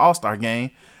draft of the All-Star game,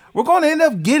 we're going to end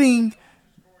up getting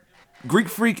Greek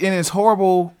Freak in his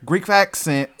horrible Greek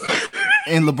accent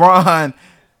and LeBron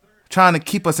trying to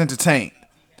keep us entertained.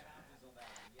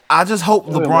 I just hope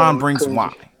LeBron brings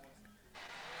wine.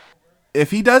 If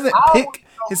he doesn't pick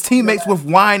his teammates with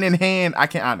wine in hand, I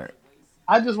can honor it.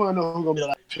 I just want to know who's going to be the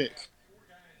last pick.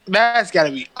 That's got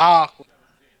to be awkward.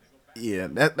 Yeah,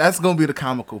 that's going to be the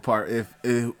comical part if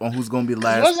on who's going to be the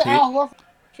last pick. Al Horford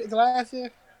picked last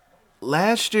year?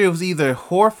 Last year it was either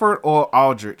Horford or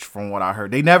Aldridge, from what I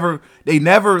heard. They never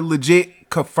legit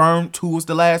confirmed who was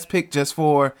the last pick just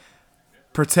for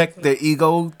protect their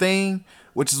ego thing,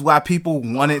 which is why people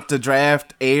wanted the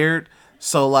draft aired.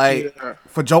 So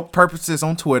for joke purposes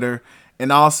on Twitter,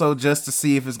 and also just to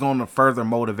see if it's going to further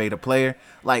motivate a player.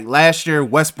 Like last year,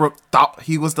 Westbrook thought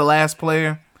he was the last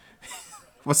player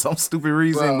for some stupid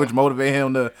reason, which motivated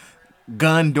him to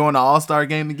gun during the All-Star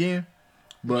game again.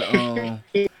 But anyway,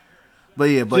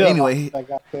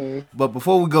 but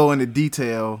before we go into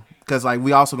detail, because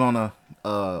we also gonna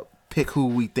pick who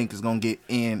we think is gonna get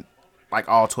in,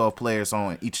 all 12 players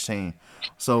on each team.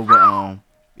 So, I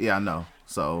know.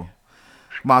 So,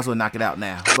 might as well knock it out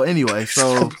now. But anyway,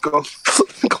 so go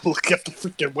look at the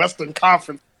freaking Western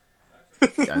Conference.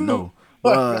 I know.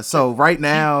 So right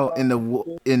now in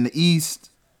the East,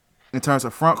 in terms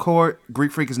of front court,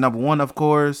 Greek Freak is number one, of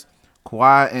course.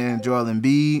 Kawhi and Joel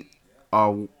Embiid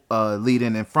are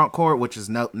leading in front court, which is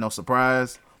no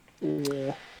surprise.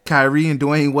 Yeah. Kyrie and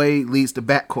Dwayne Wade leads the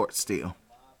backcourt still.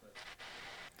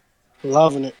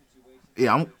 Loving it.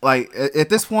 Yeah, I'm at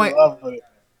this point,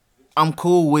 I'm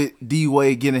cool with D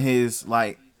Wade getting his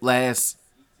last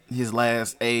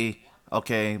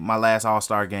my last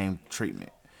All-Star game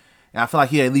treatment. And I feel like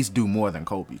he at least do more than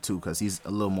Kobe too, because he's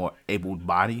a little more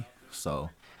able-bodied. So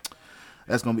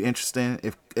that's gonna be interesting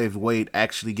if Wade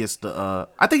actually gets the.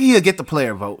 I think he'll get the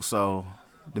player vote. So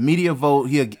the media vote,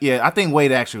 I think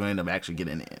Wade actually will end up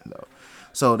getting in though.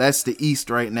 So that's the East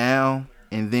right now,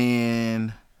 and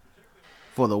then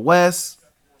for the West,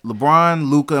 LeBron,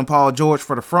 Luka, and Paul George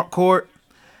for the front court.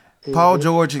 Paul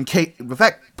George and in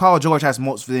fact, Paul George has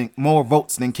more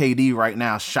votes than KD right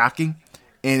now. Shocking,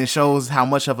 and it shows how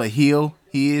much of a heel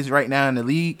he is right now in the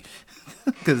league.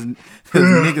 Because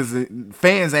niggas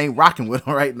fans ain't rocking with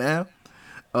him right now.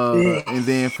 And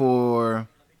then for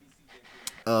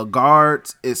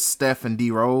guards, it's Steph and D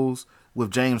Rose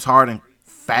with James Harden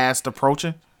fast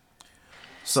approaching.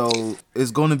 So it's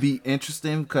going to be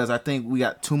interesting because I think we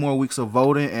got 2 more weeks of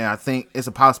voting, and I think it's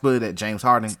a possibility that James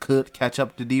Harden could catch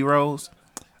up to D Rose.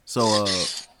 So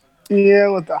yeah,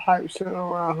 with the hype shit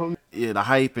around him. Yeah, the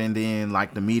hype, and then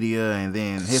like the media, and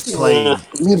then his play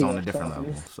is on a different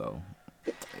level. So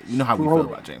you know how we feel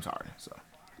about James Harden. So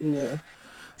yeah.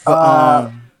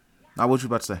 But now what you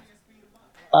about to say?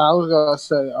 I was gonna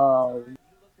say,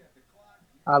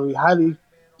 I mean, how do you?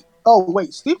 Oh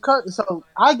wait, Steve Kerr. So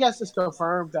I guess it's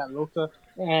confirmed that Luka,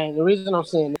 and the reason I'm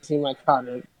saying this, he might kind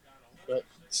of, but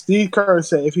Steve Kerr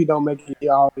said if he don't make it,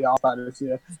 he'll be all-star this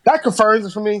year. That confirms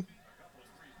it for me.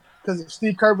 Because if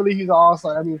Steve Kerr believes he's an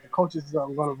all-star, that means the coaches are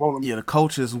going to vote him. Yeah, the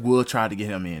coaches will try to get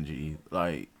him in. G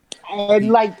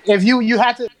if you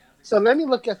had to, so let me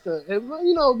look at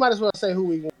might as well say who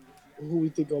we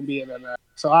think gonna be in that.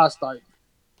 So I'll start.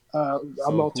 I'm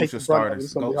gonna take the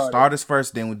starters. Go starters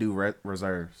first, then we do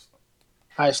reserves.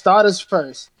 All right, starters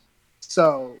first.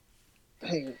 So,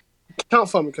 hey, count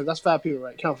for me because that's 5 people,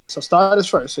 right? Count. So starters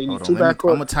first. So you need 2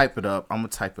 backcourt. I'm gonna type it up. I'm gonna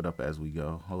type it up as we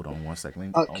go. Hold on 1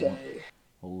 second. Okay.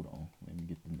 Hold on. Let me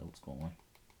get the notes going.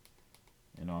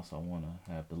 And also, I want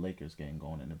to have the Lakers game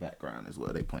going in the background as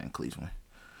well. They playing Cleveland.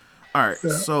 All right.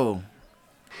 Yeah. So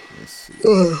let's see.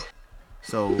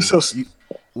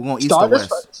 We're going East or West?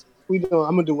 First. I'm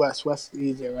gonna do West. West is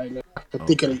easier right now. I'm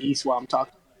thinking of the East while I'm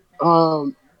talking.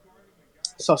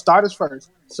 So starters first.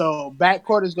 So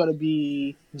backcourt is gonna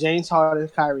be James Harden,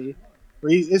 Kyrie.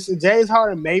 It's James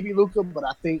Harden, maybe Luka, but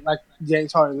I think like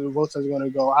James Harden, the votes are gonna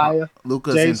go higher.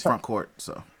 Luka's in front court,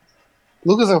 so.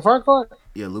 Luka's in front court?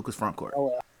 Yeah, Luka's front court. Oh,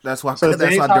 well. That's why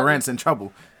Durant's in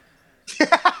trouble.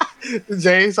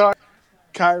 James Harden,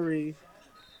 Kyrie.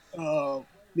 Then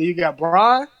you got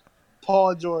Bron,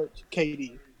 Paul George,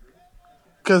 KD.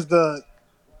 Because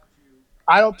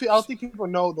I don't think people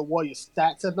know the Warriors'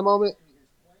 stats at the moment.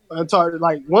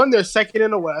 Like 1, they're second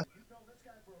in the West.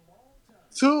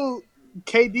 2,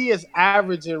 KD is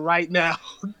averaging right now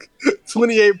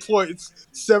 28 points,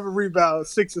 7 rebounds,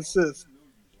 6 assists.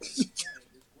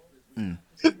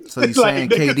 So you're saying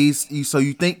KD's? So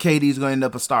you think KD's going to end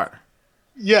up a starter?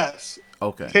 Yes.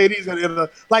 Okay. KD's going to end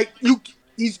up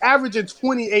he's averaging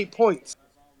 28 points.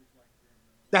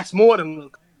 That's more than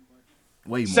Luka.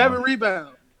 Way more. 7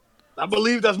 rebounds. I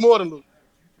believe that's more than Luka.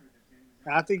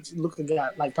 I think Luka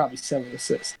got probably 7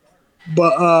 assists.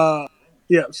 But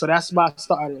yeah, so that's my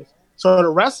starters. So the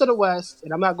rest of the West,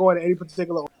 and I'm not going to any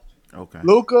particular order. Okay.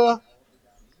 Luka,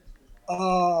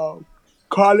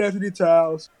 Karl Anthony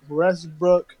Towns,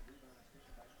 Westbrook,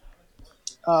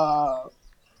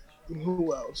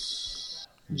 who else?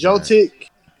 Jokic.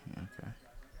 Okay.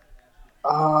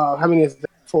 How many is that?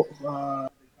 4.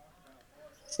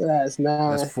 So that's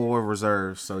 9. That's 4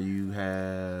 reserves. So you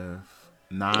have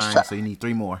 9. So you need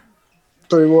 3 more.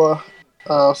 3 more.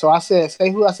 So I said, say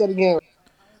who I said again.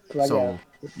 So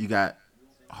you got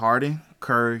Harden,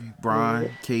 Curry, Bron,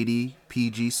 KD,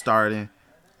 PG starting,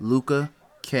 Luka,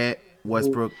 Cat,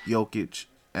 Westbrook, Jokic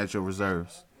as your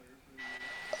reserves.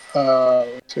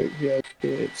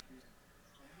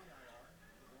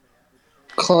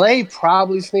 Clay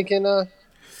probably sneaking up.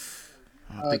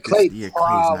 I think Clay's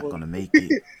not going to make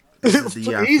it. This is the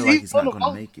year I feel like he's not going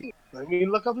to make it. Let me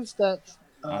look up his stats.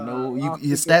 I know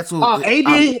his stats will.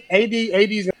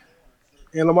 AD's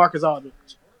and LaMarcus Aldridge.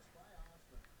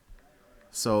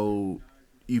 So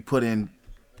you put in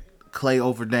Clay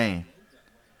over Dame.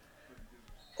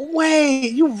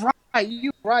 Wait, you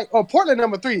right. Oh, Portland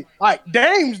number 3. All right,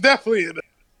 Dame's definitely in there.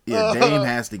 Yeah, Dame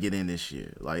has to get in this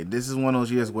year. Like, this is one of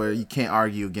those years where you can't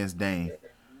argue against Dame.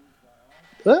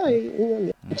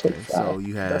 Okay, so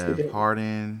you have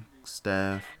Harden,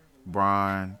 Steph,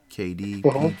 Bron, KD,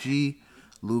 PG,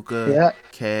 Luka,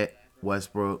 Cat,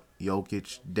 Westbrook,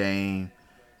 Jokic, Dame,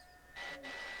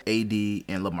 AD,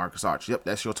 and LaMarcus Aldridge. Yep,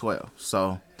 that's your 12.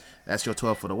 So that's your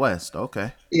 12 for the West.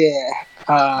 Okay.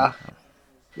 Yeah.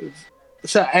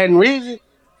 So and reason,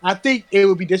 I think it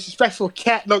would be disrespectful.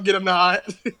 Cat don't get a nod.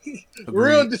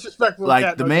 Real disrespectful. Like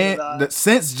Cat the man,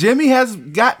 since Jimmy has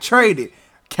got traded,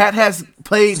 Cat has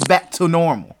played back to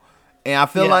normal, and I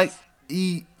feel like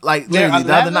he literally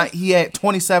the other night he had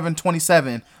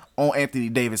 27-27 on Anthony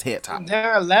Davis head top.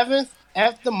 They're 11th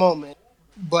at the moment,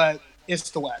 but it's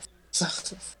the West.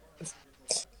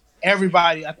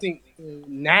 everybody. I think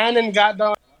 9 and got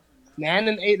done. 9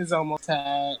 and 8 is almost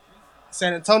tied.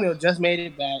 San Antonio just made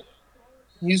it back.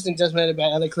 Houston just made it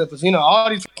back. LA Clippers. All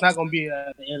these not going to be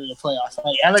at the end of the playoffs.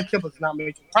 Like LA Clippers not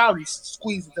making, probably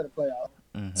squeeze into the playoffs.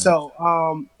 Mm-hmm. So,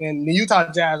 and the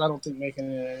Utah Jazz, I don't think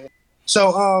making it.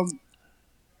 So,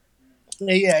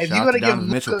 yeah. If you're going to give Donovan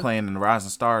Mitchell playing in the Rising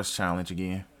Stars Challenge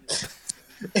again.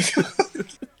 if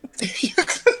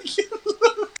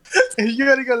you're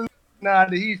going to go,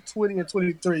 he's 20 and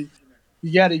 23.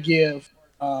 You got to give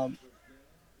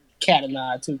Cat a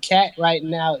nod too. Cat right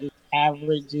now is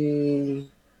averaging.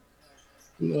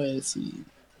 What is he?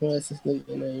 What's his name,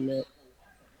 man?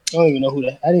 I don't even know who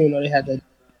that. I didn't even know they had that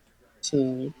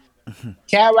team.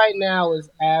 Cat right now is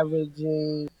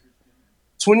averaging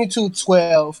 22,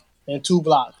 12, and 2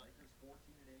 blocks.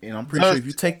 And I'm pretty sure if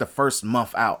you take the first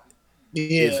month out,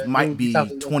 it might be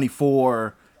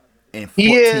 24 and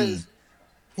 14.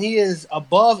 He is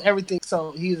above everything.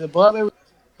 So he's above everything.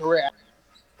 Correct.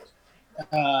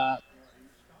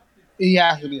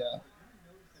 Yeah,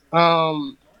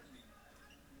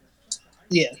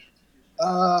 yeah.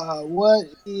 What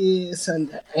is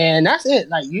and that's it.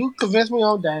 Like you convinced me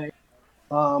on that.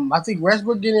 I think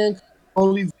Westbrook get in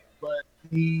only, but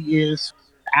he is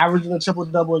averaging a triple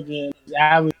double again. He's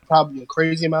averaging probably a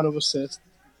crazy amount of assists.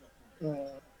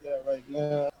 Right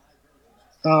now.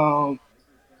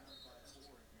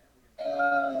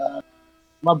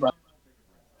 My brother.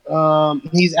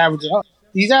 He's averaging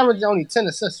only 10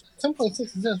 assists. 10.6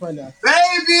 assists right now.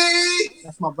 Baby!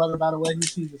 That's my brother, by the way. He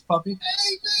sees his puppy.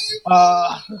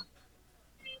 But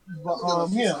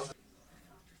yeah.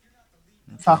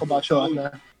 Talk about yours,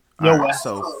 man. Your Right, West.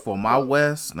 so for my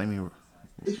West, let me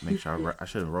make sure I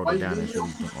should have wrote it down and should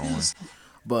have on.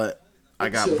 But I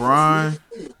got Bron.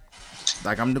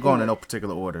 Like I'm going in no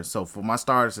particular order. So for my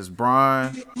starters, it's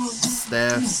Bron,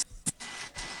 Steph,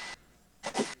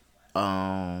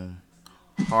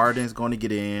 Harden's going to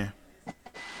get in.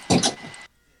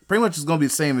 Pretty much it's going to be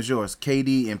the same as yours,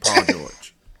 KD and Paul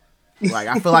George. Like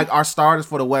I feel like our starters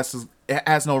for the West it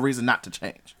has no reason not to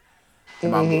change.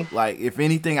 Like if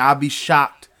anything, I'll be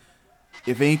shocked.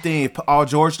 If Paul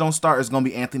George don't start, it's going to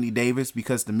be Anthony Davis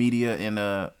because the media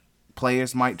and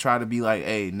players might try to be like,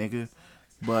 "Hey, nigga."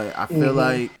 But I feel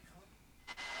like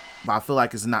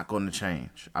it's not going to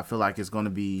change. I feel like it's going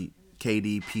to be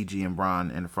KD, PG, and Bron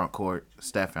in the front court,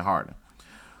 Steph and Harden.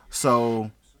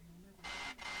 So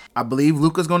I believe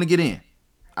Luka's going to get in.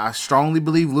 I strongly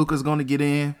believe Luka's going to get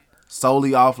in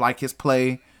solely off like his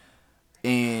play,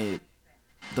 and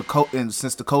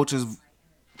since the coaches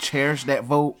cherish that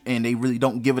vote and they really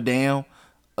don't give a damn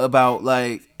about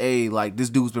like, hey, like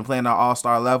this dude's been playing at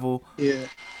all-star level. Yeah.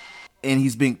 And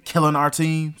he's been killing our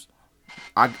teams.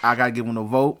 I gotta give him a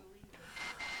vote.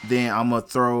 Then I'm gonna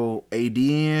throw AD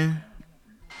in.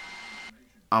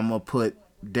 I'm gonna put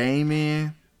Dame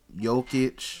in,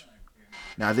 Jokic.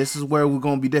 Now this is where we're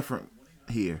gonna be different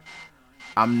here.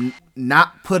 I'm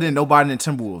not putting nobody in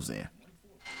Timberwolves in.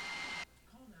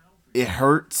 It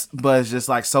hurts, but it's just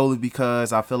like solely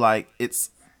because I feel like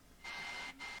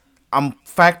I'm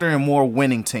factoring more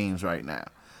winning teams right now.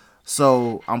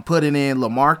 So I'm putting in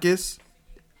LaMarcus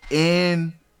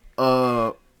and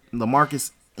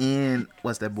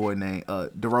what's that boy name?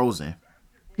 DeRozan.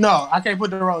 No, I can't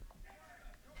put DeRozan.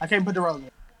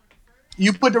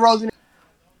 You put DeRozan in.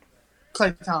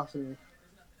 Klay Thompson.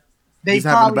 He's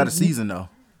having a better season though.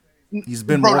 He's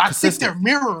been more consistent. I think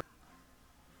they're mirroring.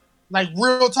 Like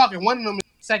real talking, one of them is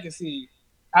second seed.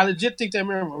 I legit think they're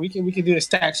mirroring. We can do a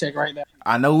stat check right now.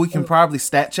 I know we can probably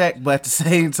stat check, but at the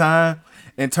same time,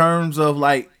 in terms of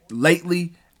like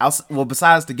lately,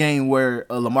 besides the game where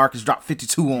LaMarcus dropped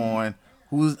 52 on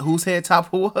whose head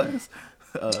topper was?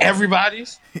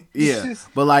 Everybody's. Yeah,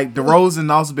 but like DeRozan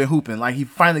also been hooping. Like he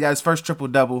finally got his first triple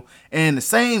double, and the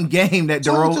same game that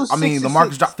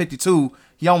LaMarcus dropped 52,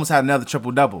 he almost had another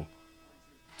triple double.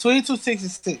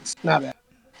 22-66, not bad.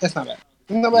 That's not bad.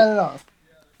 Not bad at all.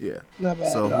 Yeah. Not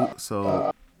bad.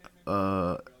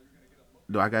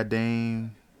 Do I got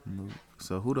Dame?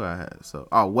 So who do I have?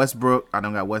 Westbrook. I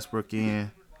don't got Westbrook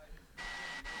in.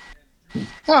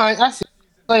 All right, I see.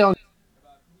 Play on.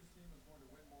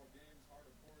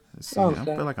 Let's see. I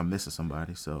feel like I'm missing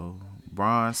somebody. So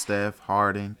Bron, Steph,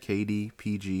 Harden, KD,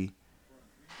 PG.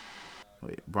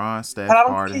 Wait, Bron, Steph,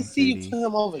 Harden, I don't see you put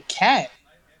him over Cat.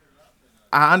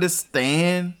 I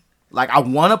understand. Like I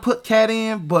want to put Cat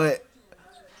in, but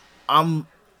if I'm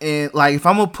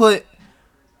gonna put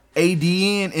AD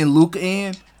in and Luka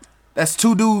in, that's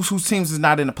two dudes whose teams is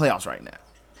not in the playoffs right now.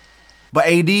 But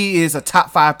AD is a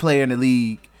top 5 player in the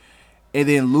league, and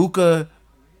then Luka,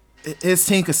 his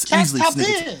team could easily sneak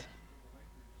it.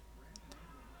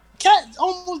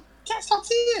 That's top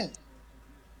 10.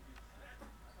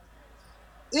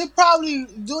 It probably,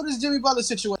 due to this Jimmy Butler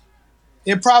situation,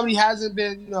 it probably hasn't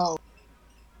been,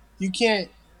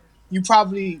 you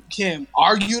probably can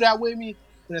argue that with me.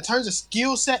 But in terms of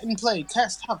skill set and play,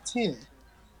 that's top 10.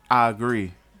 I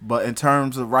agree. But in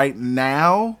terms of right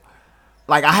now,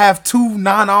 like I have 2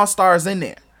 non-all-stars in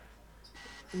there.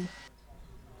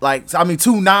 Like, I mean,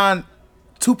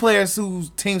 two players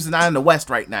whose teams are not in the West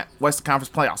right now, Western Conference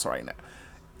playoffs right now.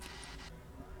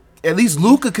 At least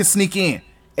Luka could sneak in.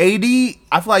 AD,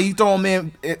 I feel like you throw him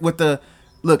in with the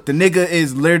nigga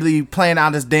is literally playing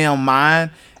out his damn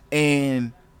mind.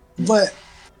 And but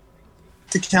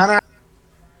to counter,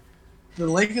 the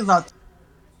Lakers are.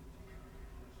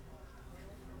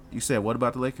 You said what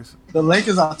about the Lakers? The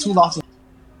Lakers are 2 losses.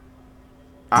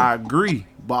 I agree,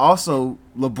 but also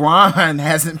LeBron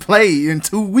hasn't played in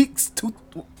 2 weeks,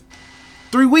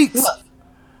 3 weeks.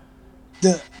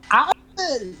 Look,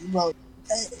 bro,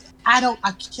 I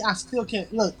still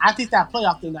can't. Look, I think that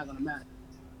playoff thing not gonna matter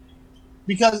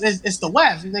because it's the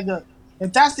West, nigga.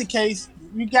 If that's the case,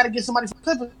 you got to get somebody from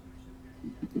Clippers.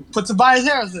 Put Tobias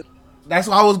Harris in.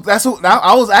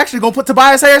 I was actually gonna put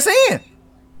Tobias Harris in.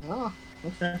 Oh,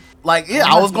 okay. Like, yeah,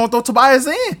 I was gonna throw Tobias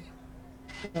in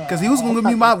because he was gonna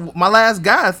be my last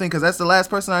guy, I think, because that's the last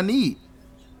person I need.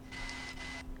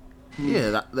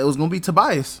 Yeah, that was gonna be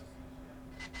Tobias.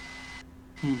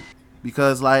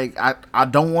 Because like I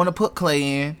don't want to put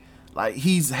Clay in. Like,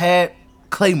 he's had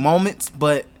Clay moments,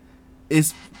 but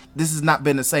this has not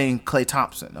been the same Clay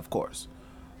Thompson, of course.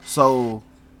 So,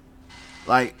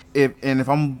 like, if I'm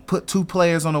gonna put 2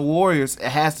 players on the Warriors, it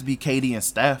has to be KD and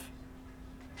Steph.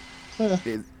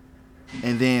 And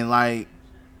then, like,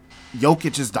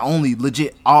 Jokic is the only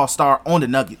legit all-star on the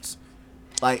Nuggets.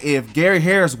 Like, if Gary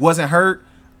Harris wasn't hurt,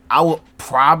 I would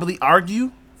probably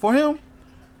argue for him.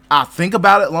 I think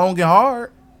about it long and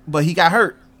hard, but he got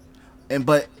hurt.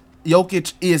 But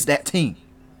Jokic is that team.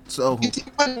 So,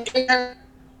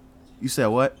 you said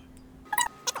what?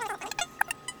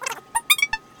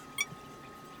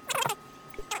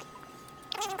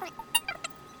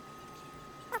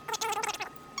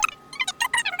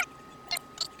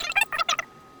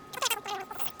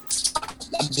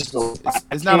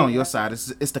 It's not on your side.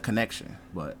 It's the connection.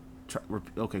 But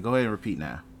okay, go ahead and repeat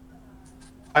now.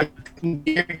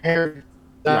 Gary Harris.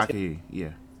 Yeah, I can hear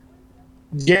you.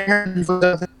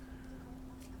 Yeah.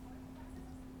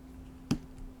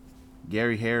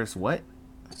 Gary Harris, what?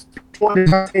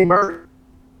 Murray.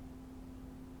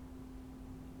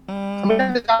 I mean,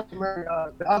 that's Dr. Murray.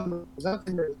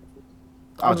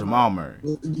 Jamal Murray.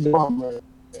 Jamal Murray.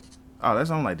 Oh, that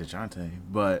sounds like DeJounte,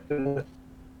 but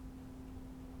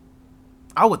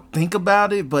I would think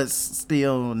about it, but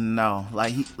still no.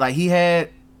 Like he had,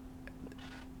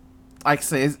 like I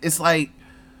say, it's like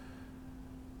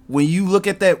when you look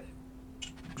at that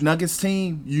Nuggets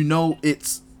team, you know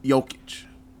it's Jokic.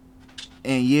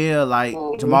 And yeah, like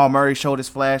Jamal Murray showed his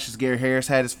flashes, Gary Harris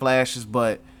had his flashes,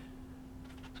 but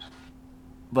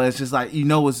it's just like, you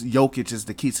know, it's Jokic is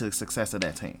the key to the success of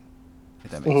that team.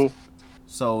 If that makes sense.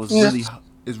 So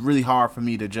it's really hard for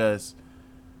me to just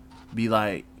be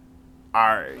like,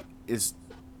 all right, it's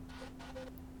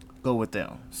go with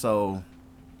them. So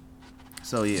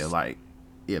yeah, like,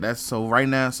 yeah, that's so right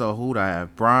now. So who do I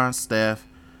have? Bron, Steph,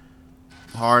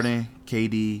 Harden,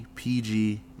 KD,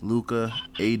 PG, Luka,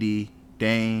 AD,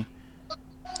 Dame,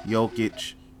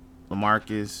 Jokic,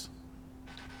 LaMarcus,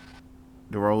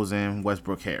 DeRozan,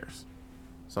 Westbrook, Harris.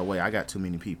 So wait, I got too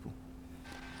many people.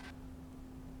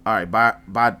 All right, bye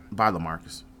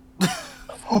LaMarcus.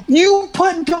 You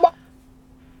putting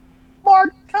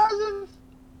Mark Cousins?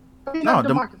 No,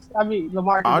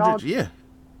 LaMarcus Aldridge, yeah.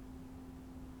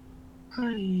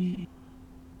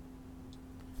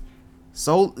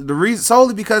 So the reason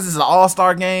solely because it's an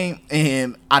all-star game,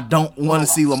 and I don't want to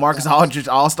see LaMarcus Aldridge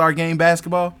all-star game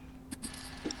basketball.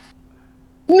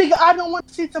 Nigga, I don't want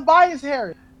to see Tobias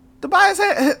Harris. Tobias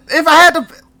Harris, if I had to,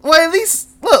 well, at least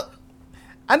look,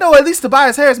 I know at least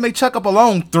Tobias Harris may chuck up a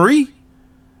long 3.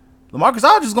 LaMarcus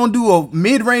Aldridge is gonna do a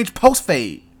mid-range post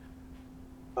fade.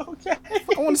 Okay. I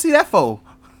want to see that for.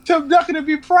 Tim Duncan to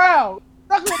be proud.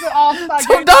 Duncan was an all-star.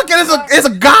 Tim Duncan is a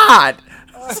god.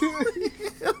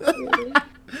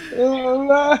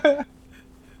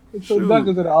 Tim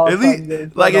Duncan's an all-star.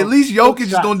 At least Jokic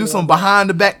is gonna do some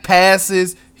behind-the-back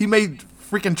passes. He may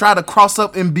freaking try to cross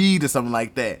up Embiid or something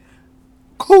like that.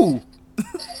 Cool.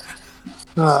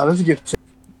 Let's get to.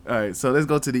 All right, so let's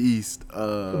go to the East.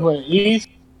 Wait, East?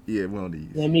 Yeah, we're on the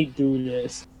East. Let me do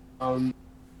this.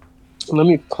 Let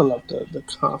me pull up the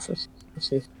conference. Let's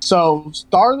see. So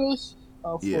starters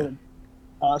for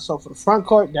the front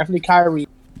court, definitely Kyrie.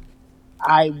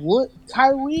 I would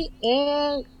Kyrie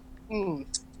and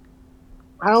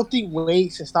I don't think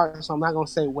Wade should start, so I'm not gonna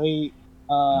say Wade.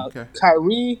 Okay.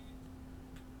 Kyrie,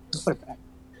 put it back.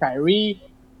 Kyrie,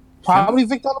 Kimba? probably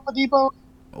Victor Oladipo.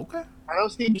 Okay. I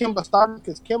don't see Kimba starting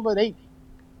because Kimba they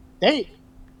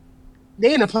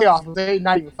they in the playoffs, but they're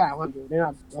not even 500. They're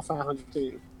not a 500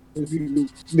 team. If you,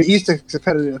 the East is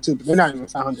competitive too, but they're not even a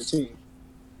 500 team.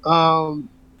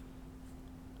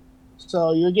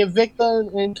 So you get Victor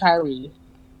and Kyrie.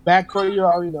 Backcourt, you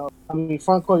already know. I mean,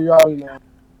 front court, you already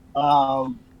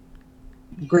know.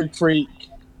 Greek Freak,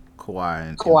 Kawhi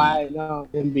and Embiid. Kawhi, no,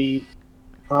 Embiid.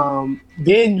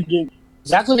 Then you get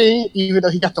Zach LaVine, even though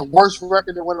he got the worst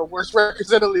record and one of the worst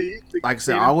records in the league. Like I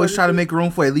said, I always try to make room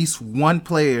for at least one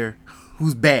player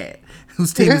who's bad,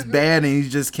 whose team is bad, and he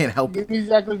just can't help Give it. me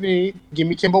Zach LaVine. Give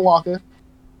me Kemba Walker.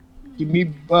 Give me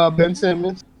Ben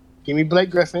Simmons. Give me Blake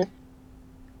Griffin.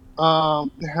 How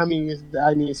many is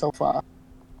I need so far?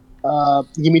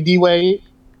 Give me D Wade.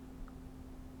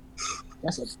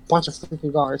 That's a bunch of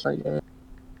freaking guards right there.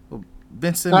 Well,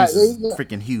 Ben Simmons is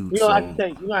freaking huge. You So don't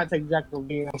have to take Zach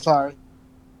LaVine. I'm sorry.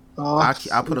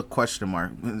 I'll put a question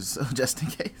mark just in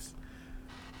case.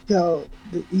 Yo,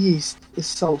 the East is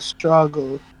so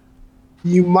struggled.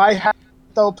 You might have to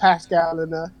throw Pascal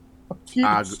in there.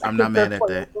 I'm not mad at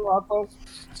that.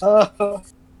 So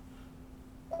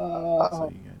you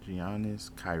got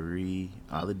Giannis, Kyrie,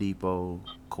 Oladipo,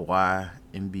 Kawhi,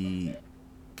 Embiid,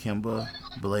 Kemba,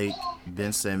 Blake,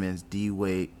 Ben Simmons, D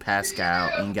Wade, Pascal,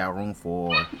 and got room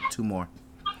for 2 more.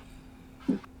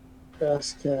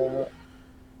 Pascal.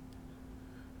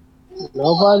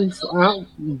 Nobody.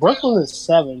 Brooklyn is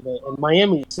 7, but and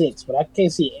Miami is 6. But I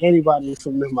can't see anybody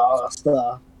from them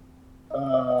stuff.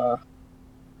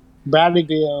 Bradley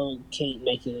Beal can't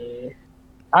make it in.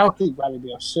 I don't think Bradley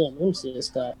Beal should. Let me see his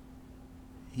stat.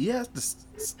 He has the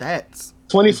stats.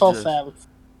 24-5.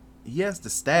 He has the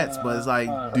stats, but it's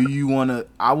like, do you want to?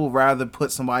 I would rather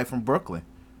put somebody from Brooklyn.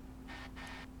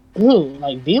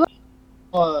 Like D'Lo?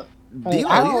 D'Lo,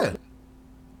 yeah.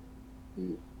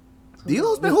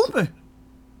 D'Lo's been hooping.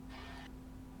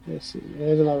 Let's see.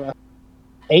 There's another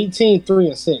 18, 3,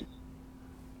 and 6.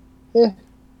 Yeah.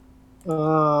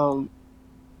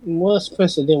 What's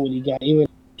Spencer then what he got? Even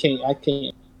I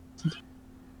can't.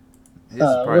 It's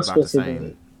probably about the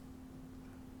same.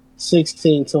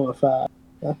 16, 2, and 5.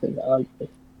 I think I like it.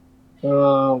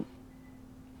 What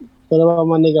about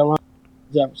my nigga Ron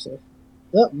Jefferson?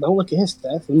 Yep, don't look at his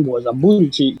stats. Them boys are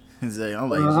booty cheeks. I'm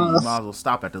like, you might as well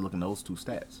stop after looking at those 2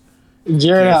 stats.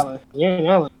 Jared Allen.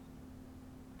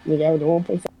 Nigga, I was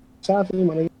 1.5 shots to him,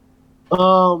 my nigga.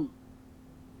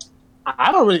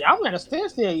 I'm at a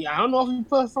standstill. I don't know if you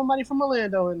put somebody from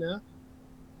Orlando in there.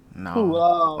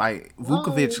 No. Like,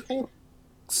 Vukovic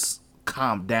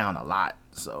calmed down a lot,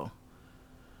 so.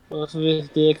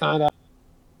 Vukovic did kind of.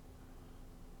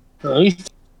 He's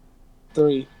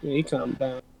 3. Yeah, he calmed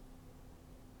down.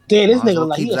 Damn, this nigga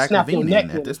like he snapped your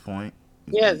neck at this point.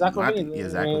 Yeah, Zach LaVine. Yeah,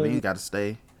 Zach LaVine got to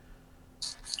stay.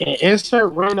 And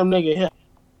insert random nigga here.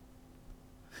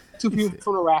 2 people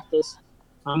from the Raptors.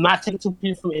 I'm not taking 2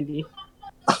 people from Indy.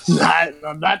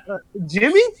 I'm not.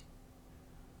 Jimmy?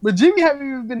 But Jimmy haven't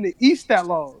even been to the East that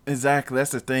long. Exactly,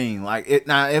 that's the thing. Like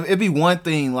it'd be one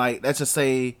thing. Like let's just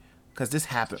say, because this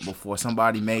happened before.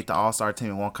 Somebody made the All-Star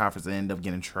team in one conference and ended up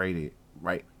getting traded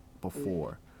right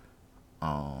before.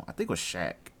 I think it was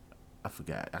Shaq. I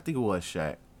forgot. I think it was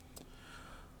Shaq.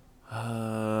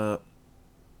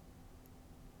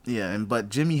 Yeah, but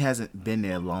Jimmy hasn't been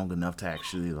there long enough to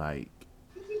actually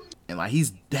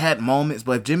he's had moments.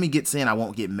 But if Jimmy gets in, I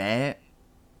won't get mad.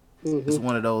 Mm-hmm. It's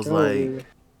one of those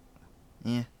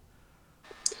yeah.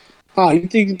 Oh, you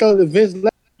think you throw the Vince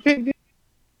Legacy pick?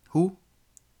 Who?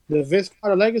 The Vince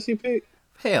Carter Legacy pick?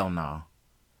 Hell no.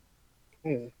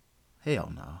 Yeah.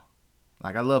 Hell no.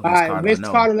 Like I love Vince Carter. Vince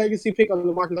Carter Legacy pick on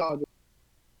LaMarcus Aldridge.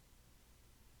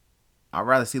 I'd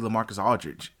rather see LaMarcus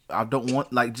Aldridge. I don't want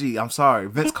I'm sorry,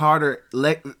 Vince Carter.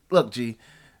 Look, G,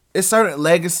 it's certain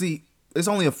legacy. There's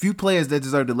only a few players that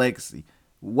deserve the legacy.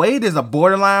 Wade is a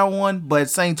borderline one, but at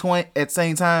the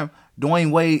same time,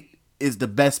 Dwayne Wade is the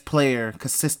best player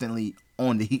consistently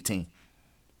on the Heat team.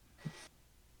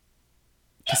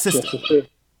 Consistent.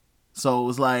 So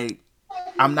it's like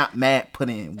I'm not mad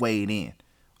putting Wade in,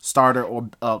 starter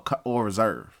or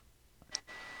reserve.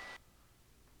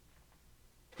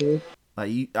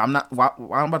 I'm not. Why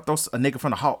I'm about to throw a nigga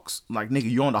from the Hawks? Like nigga,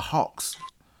 you on the Hawks?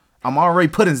 I'm already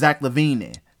putting Zach LaVine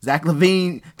in. Zach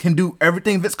LaVine can do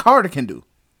everything Vince Carter can do.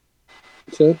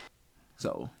 Sure.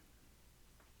 So.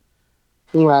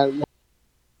 Right.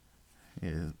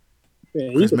 Yeah.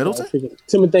 Yeah, Chris Middleton?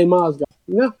 Timothy Miles got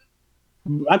no.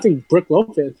 I think Brooke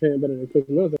Lopez playing better than Chris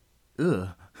Middleton. Ugh.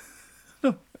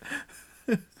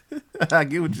 I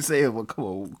get what you're saying, but come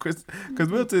on, Chris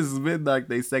Middleton has been like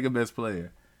their second best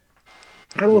player.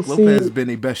 I don't see. Lopez has been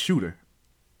their best shooter.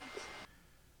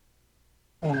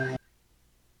 Or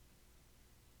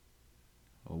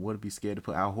would it be scared to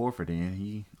put Al Horford in?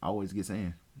 He always gets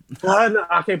in. No,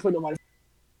 I can't put nobody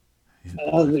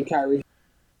other than Kyrie.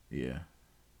 Yeah.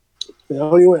 The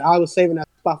only way I was saving that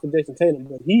spot for Jason Tatum,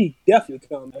 but he definitely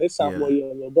come. His sophomore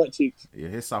year, a little butt cheeks. Yeah,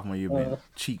 his sophomore year been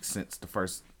cheeks since the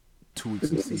first 2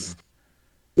 weeks of the season.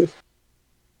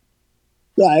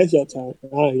 Nah, it's your turn. I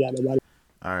ain't got nobody.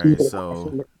 All right,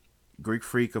 so Greek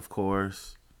Freak, of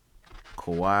course.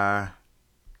 Kawhi.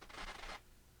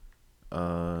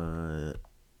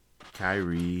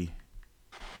 Kyrie.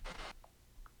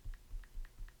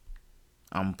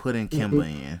 I'm putting Kemba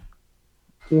in.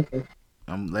 Okay.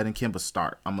 I'm letting Kemba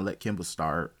start. I'm going to let Kemba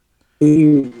start.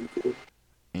 Mm-hmm.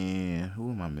 And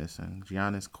who am I missing?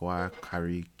 Giannis, Kawhi,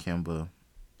 Kyrie, Kemba.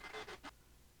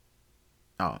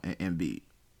 Oh, and Embiid.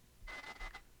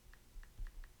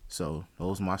 So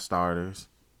those are my starters.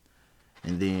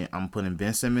 And then I'm putting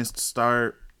Ben Simmons to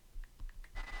start.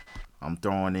 I'm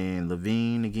throwing in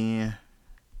Levine again.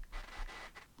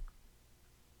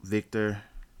 Victor.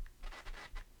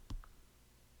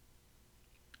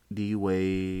 D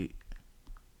Wade.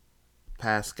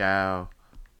 Pascal.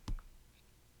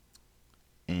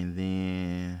 And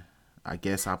then I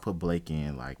guess I'll put Blake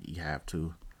in like you have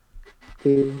to.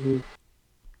 Mm-hmm.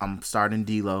 I'm starting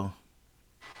D'Lo.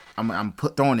 I'm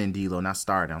throwing in D'Lo, not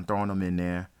starting. I'm throwing them in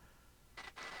there.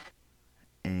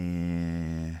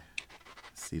 And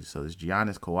let's see, so it's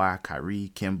Giannis, Kawhi,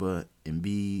 Kyrie, Kemba,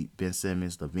 Embiid, Ben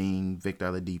Simmons, Levine,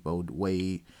 Victor Oladipo,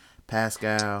 Wade,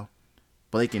 Pascal,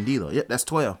 Blake, and D'Lo. Yep, that's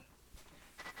 12.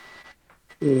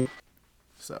 Mm-hmm.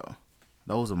 So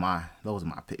those are my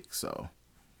picks. So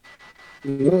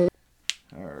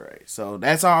Mm-hmm. all right, so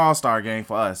that's our All-Star game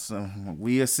for us.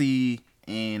 We'll see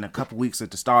in a couple weeks if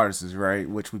the starters is right,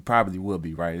 which we probably will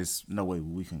be right. There's no way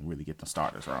we can really get the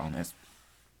starters wrong.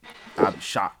 I'd be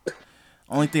shocked.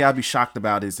 Only thing I'd be shocked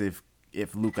about is if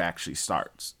Luka actually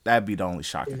starts. That'd be the only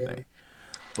shocking thing.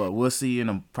 But we'll see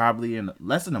probably in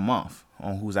less than a month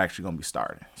on who's actually gonna be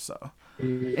starting. So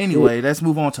anyway, let's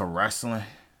move on to wrestling.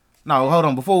 No, hold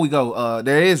on. Before we go,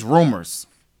 there is rumors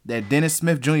that Dennis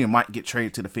Smith Jr. might get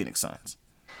traded to the Phoenix Suns.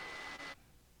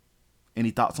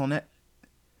 Any thoughts on that?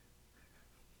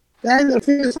 You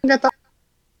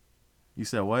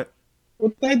said what?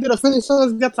 What they did, the Phoenix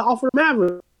Suns got to offer the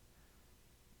Mavericks.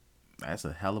 That's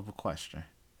a hell of a question.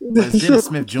 But it's Dennis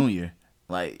Smith Jr.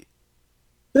 Like,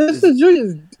 Dennis Smith Jr.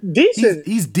 is decent.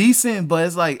 He's decent, but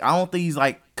it's like I don't think he's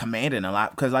like commanding a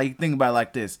lot because like think about it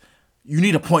like this: you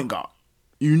need a point guard.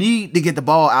 You need to get the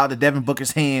ball out of Devin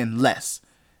Booker's hand less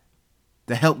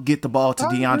to help get the ball to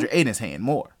DeAndre Ayton's hand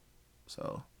more.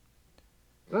 So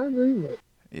I agree with it.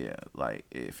 Yeah, like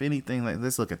if anything, like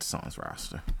let's look at the Suns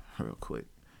roster real quick.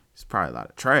 It's probably a lot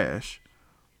of trash.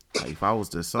 Like if I was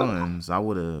the Suns, I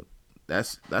would have.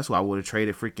 That's why I would have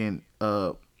traded freaking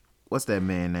what's that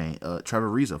man name? Trevor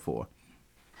Ariza for.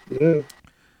 Yeah.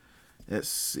 Let's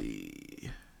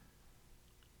see.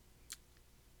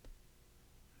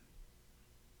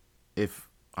 If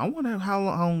I wonder how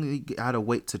long he got to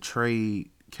wait to trade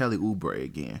Kelly Oubre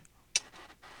again.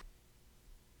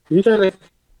 You trying to?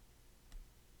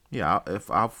 Yeah, if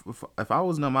I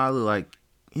was them, I would like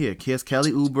here. Here's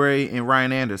Kelly Oubre and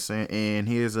Ryan Anderson, and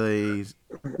here's a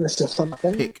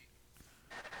pick.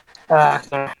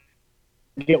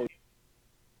 Get one.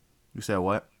 You said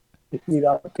what? You need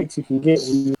all the picks you can get.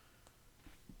 When you,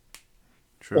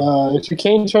 True. if you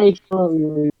can't trade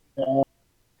Oubre,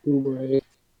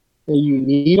 and you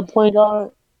need a point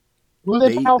guard, who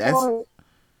they power forward?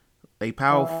 They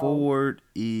power forward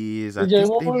is I TJ think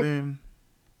Warren? they've been.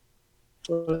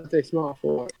 Or they small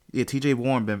forward. Yeah, TJ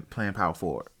Warren been playing power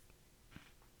forward.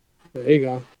 There you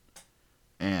go.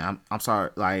 And I'm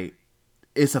sorry, like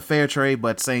it's a fair trade, but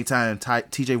at the same time,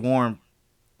 TJ Warren,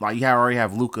 like you already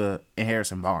have Luka and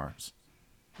Harrison Barnes.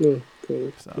 Yeah,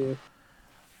 cool. So Yeah.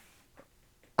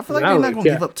 I feel like they're not gonna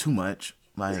give up too much.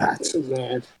 Like not too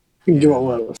bad. You can give up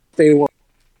one. Stay one.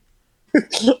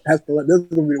 That's gonna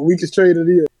be the weakest trade of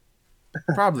the year.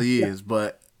 Probably is,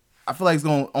 but I feel like it's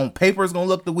going on paper it's gonna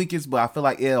look the weakest, but I feel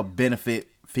like it'll benefit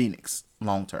Phoenix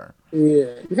long term.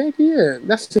 Yeah, heck yeah,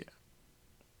 that's just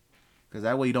because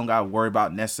that way you don't gotta worry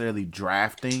about necessarily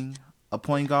drafting a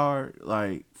point guard.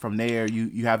 Like from there,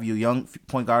 you have your young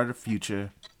point guard of the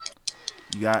future.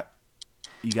 You got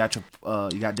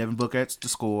Devin Booker to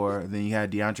score. Then you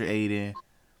had DeAndre Ayton,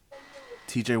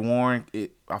 TJ Warren,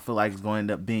 I feel like is going to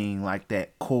end up being like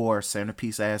that core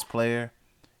centerpiece ass player,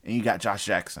 and you got Josh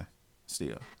Jackson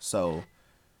still. So,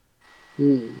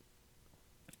 in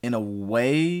a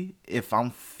way, if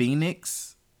I'm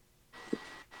Phoenix,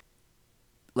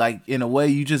 like in a way,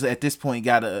 you just at this point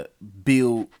gotta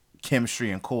build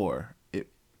chemistry and core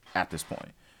at this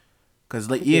point, because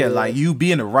like you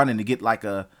be in the running to get like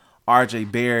a RJ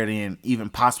Barrett and even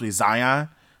possibly Zion,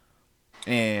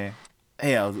 and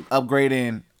hell,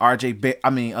 upgrading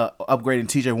upgrading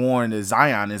TJ Warren to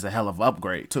Zion is a hell of an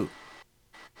upgrade too.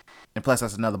 And plus,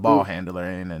 that's another ball handler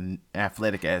and an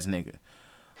athletic ass nigga,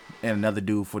 and another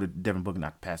dude for the Devin Booker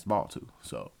not to pass the ball to.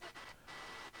 So,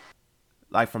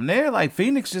 like from there, like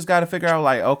Phoenix just got to figure out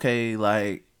like, okay,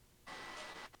 like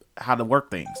how to work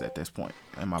things at this point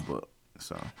in my book.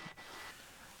 So,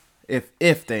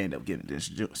 if they end up getting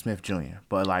this Smith Jr.,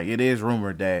 but like it is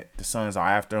rumored that the Suns are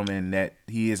after him and that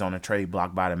he is on a trade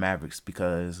block by the Mavericks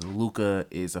because Luka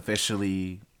is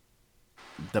officially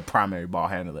the primary ball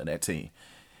handler of that team.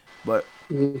 But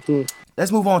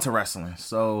let's move on to wrestling.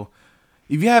 So,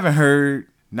 if you haven't heard,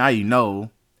 now you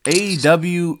know.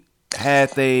 AEW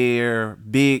had their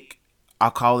big, I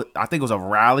think it was a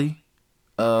rally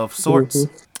of sorts.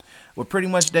 Where pretty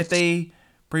much they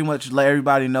let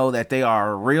everybody know that they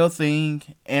are a real thing,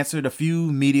 answered a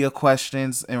few media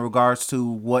questions in regards to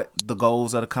what the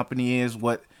goals of the company is,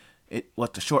 what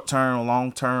the short-term,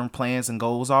 long-term plans and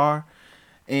goals are.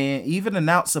 And even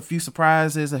announced a few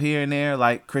surprises here and there,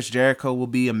 like Chris Jericho will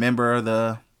be a member of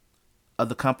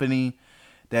the company.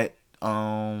 That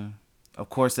of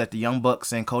course that the Young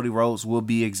Bucks and Cody Rhodes will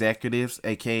be executives,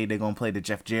 aka they're gonna play the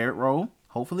Jeff Jarrett role.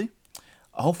 Hopefully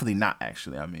not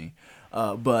actually. I mean,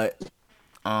 but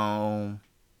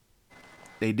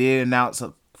they did announce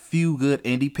a few good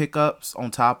indie pickups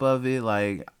on top of it.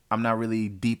 Like I'm not really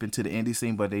deep into the indie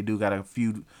scene, but they do got a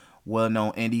few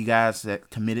well-known indie guys that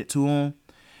committed to them.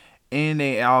 And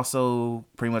they also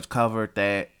pretty much covered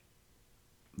that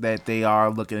they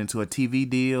are looking into a TV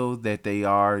deal, that they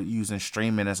are using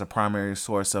streaming as a primary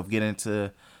source of getting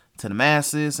to the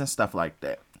masses and stuff like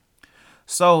that.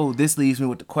 So this leaves me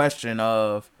with the question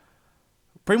of,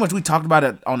 pretty much we talked about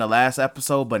it on the last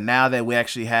episode, but now that we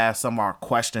actually have some of our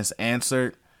questions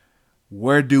answered,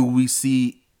 where do we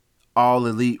see All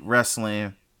Elite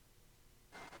Wrestling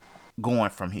going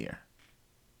from here?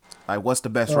 Like, what's the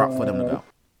best route for them to go?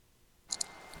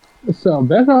 So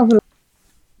best route for them,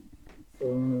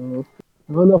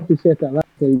 I don't know if we said that last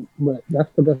week, but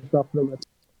that's the best route for them.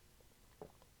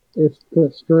 It's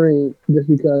to stream just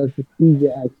because it's easy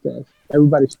access.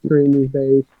 Everybody stream these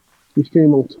days. You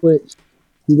stream on Twitch.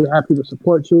 You can have people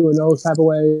support you in those type of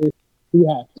ways. You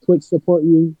have Twitch support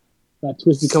you. Like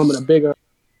Twitch becoming a bigger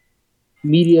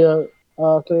media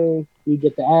thing. You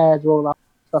get the ads rolling out,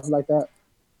 stuff like that.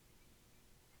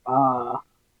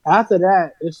 After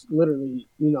that, it's literally,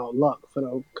 luck for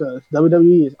them because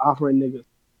WWE is offering niggas.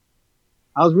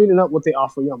 I was reading up what they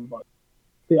offer Young Bucks.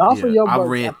 They offer Young Bucks. I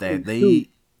read that. They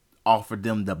offered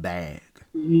them the bag.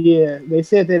 Yeah, they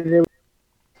said that they were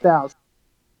styles.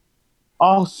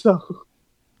 Also,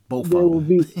 both they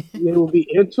will be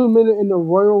intermittent in the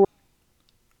Royal Rumble.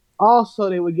 Also,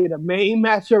 they would get a main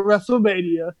match at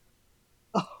WrestleMania.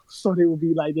 So they would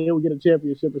get a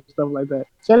championship and stuff like that.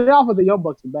 So they offered the Young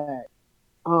Bucks the bag.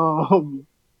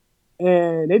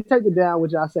 And they take it down,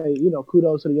 which I say,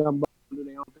 kudos to the Young Bucks do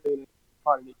their own thing.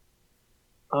 Part of it.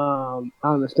 I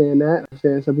understand that. I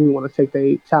understand some people want to take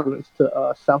their talents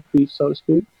to South Beach, so to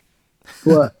speak.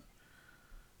 But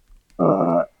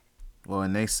well,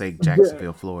 and they say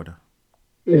Jacksonville, Florida.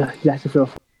 Yeah, Jacksonville.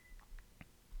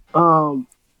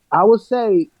 I would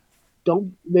say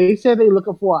they said they're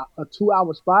looking for a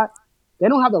 2-hour spot. They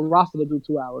don't have the roster to do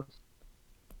 2 hours.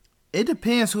 It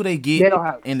depends who they get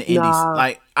in the indies.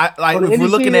 Like if we're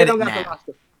looking at it now.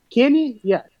 Kenny,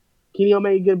 yes. Kenny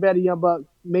Omega get better, Young Bucks,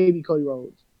 maybe Cody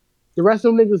Rhodes. The rest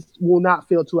of them niggas will not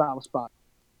fill 2-hour spots.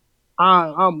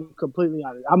 I'm completely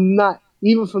honest. I'm not,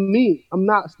 even for me, I'm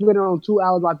not spending on 2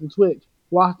 hours watching Twitch,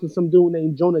 watching some dude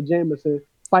named Jonah Jameson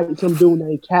fight some dude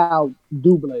named Cal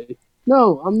Dublé.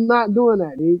 No, I'm not doing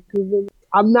that, dude, because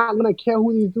I'm not going to care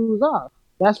who these dudes are.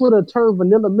 That's where the term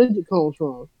vanilla midget comes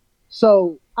from.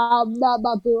 So I'm not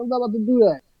about to do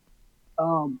that.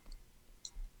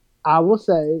 I will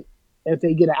say, if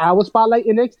they get an hour spotlight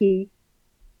NXT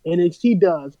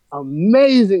does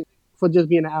amazing for just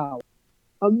being an hour.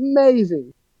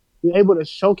 Amazing. You're able to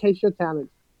showcase your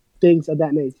talents, things of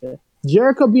that nature.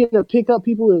 Jericho being able to pick up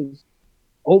people is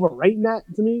overrating that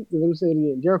to me. Because I'm saying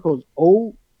again, Jericho's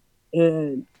old,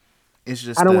 and it's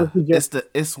just I don't want to see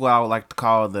it's what I would like to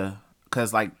call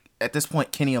because like at this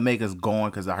point, Kenny Omega's gone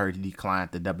because I heard he declined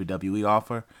the WWE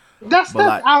offer. That's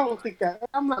like, I don't think that.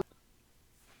 I'm not.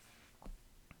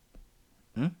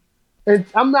 Hmm?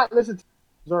 I'm not listening to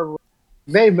Observer.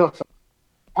 Dave Meltzer.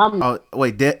 Oh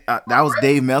wait, that was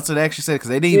Dave Meltzer that actually said, because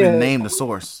they didn't even name the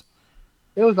source.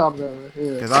 It was Observer.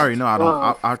 Yeah. Because I already know I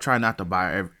don't. I'll try not to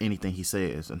buy anything he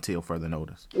says until further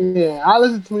notice. Yeah, I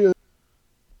listen to you.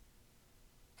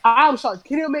 I'm sorry,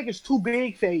 Kenny Omega's too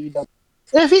big for AEW.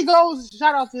 If he goes,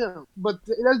 shout out to him. But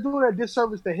that's doing a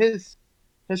disservice to his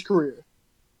career.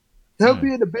 He'll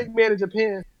be the big man in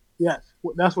Japan. Yes,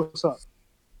 that's what's up.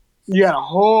 You got a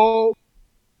whole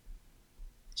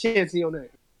chance in your name.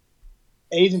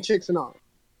 Asian chicks and all.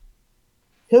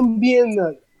 Him being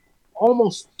the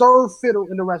almost third fiddle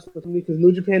in the wrestling company, because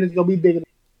New Japan is gonna be bigger.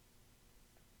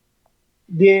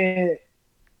 Then,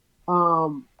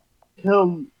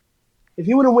 him, if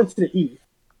he would have went to the East,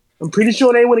 I'm pretty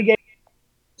sure they would have gave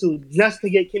to just to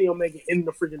get Kenny Omega in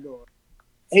the freaking door.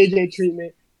 AJ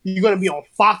treatment. You're gonna be on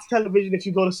Fox television if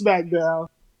you go to SmackDown.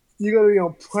 You're gonna be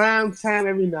on prime time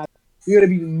every night. You're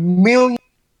gonna be $1 million,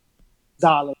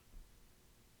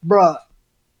 bruh.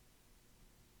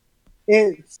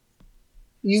 It's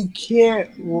you can't.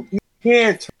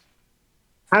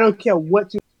 I don't care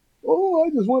what you. Oh, I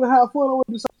just want to have fun. I want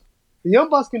to do something. The Young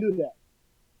Bucks can do that.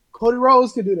 Cody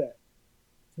Rhodes can do that.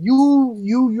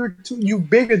 You're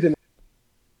bigger than that.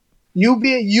 You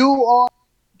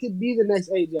can be the next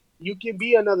AJ. You can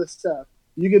be another Seth.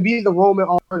 You can be the Roman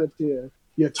alternative.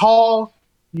 You're tall.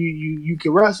 You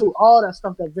can wrestle. All that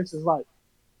stuff that Vince is like.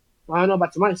 I don't know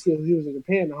about your mic skills. He was in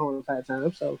Japan the whole entire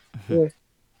time. So yeah,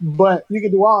 but you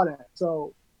can do all that.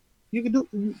 So you can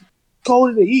go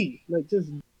to the E. Like just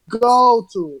go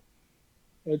to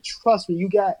it. And trust me, you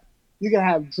can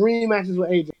have dream matches with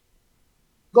AJ.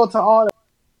 Go to all the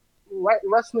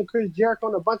wrestling Chris Jericho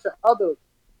and a bunch of other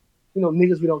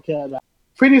niggas we don't care about.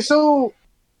 Pretty soon,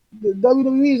 the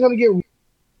WWE is gonna get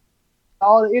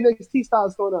all the NXT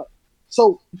stars going up.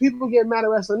 So people get mad at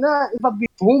wrestling now. It's about to be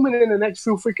booming in the next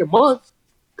few freaking months.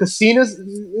 Cause Cena's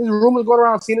rumors going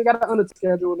around. Cena got an Undertaker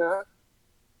schedule now.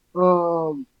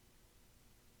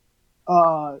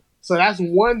 So that's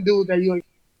one dude that you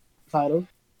title.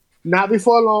 Not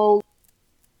before long.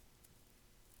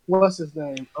 What's his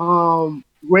name?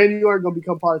 Randy Orton gonna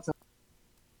become part time.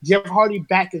 Jeff Hardy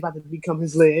back is about to become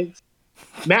his legs.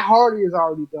 Matt Hardy is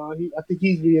already done. I think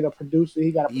he's being a producer.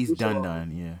 He's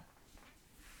done, yeah.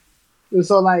 And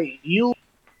so like you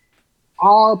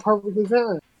are perfectly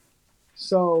fine.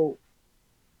 So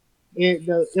it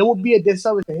would be a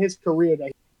disservice to his career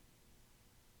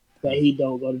that he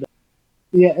don't go to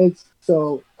the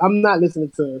so I'm not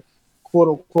listening to quote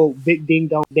unquote Big Ding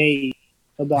Dong Dave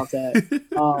about that.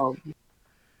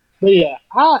 But yeah,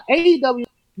 AEW,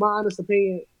 my honest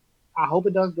opinion, I hope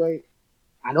it does great.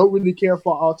 I don't really care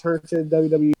for alternative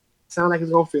WWE. Sound like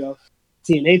it's gonna fail.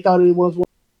 TNA thought it was one.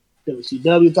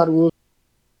 WCW thought it was.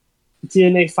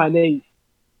 TNA find they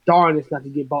darnest not to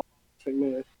get bought.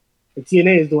 Man, and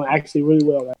TNA is doing actually really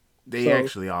well. Right? They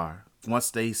actually are.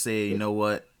 Once they say, you know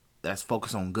what, let's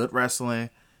focus on good wrestling,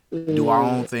 do our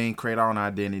own thing, create our own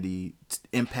identity,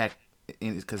 Impact,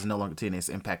 because no longer TNA is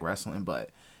Impact Wrestling, but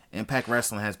Impact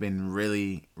Wrestling has been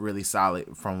really, really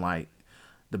solid from like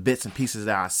the bits and pieces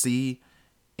that I see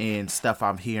and stuff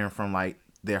I'm hearing from like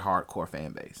their hardcore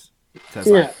fan base.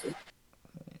 Yeah.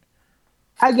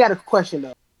 I got a question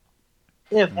though.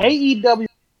 If AEW,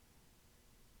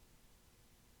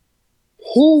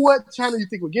 what channel you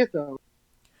think would get them?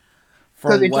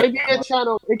 Because it can't be a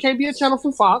channel. It can't be a channel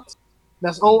from Fox.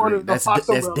 That's on under the Fox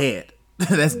umbrella. That's dead.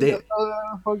 That's dead.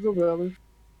 Fox umbrella.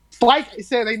 Spike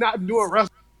said they not doing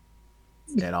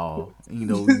wrestling at all.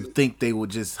 You think they would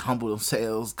just humble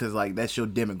themselves because like that's your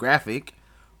demographic,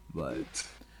 but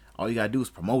all you gotta do is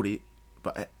promote it.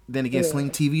 But then again, Sling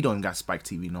TV don't got Spike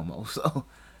TV no more. So,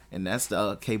 and that's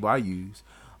the cable I use.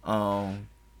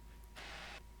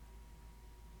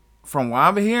 From what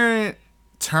I'm hearing,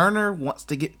 Ted Turner wants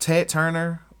to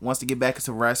get back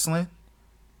into wrestling,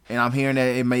 and I'm hearing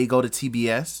that it may go to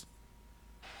TBS.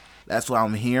 That's what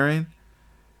I'm hearing.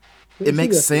 It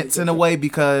makes sense in a way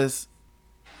because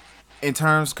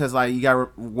like you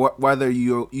got whether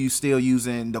you still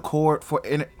using the cord for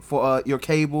your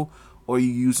cable or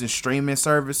you using streaming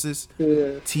services,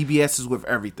 TBS is with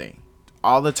everything.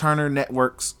 All the Turner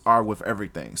networks are with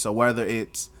everything. So whether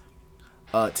it's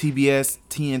TBS,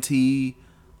 TNT,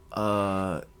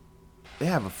 they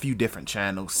have a few different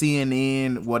channels,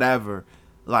 CNN, whatever.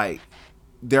 Like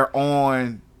they're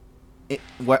on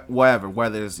whatever.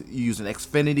 Whether it's using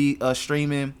Xfinity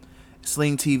streaming,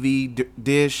 Sling TV,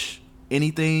 Dish,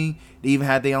 anything. They even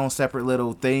had their own separate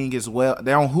little thing as well.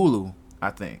 They're on Hulu, I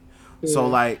think. So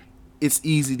like it's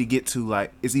easy to get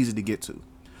to.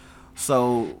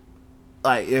 So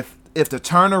like if the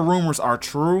Turner rumors are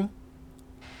true,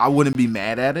 I wouldn't be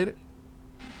mad at it.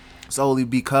 Solely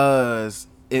because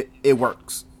it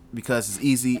works. Because it's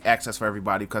easy access for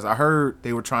everybody. Because I heard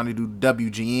they were trying to do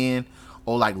WGN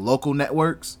or like local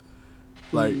networks,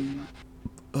 like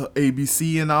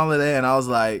ABC and all of that, and I was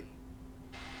like,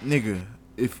 nigga,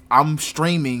 if I'm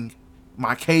streaming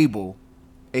my cable,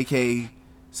 aka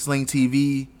Sling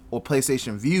TV or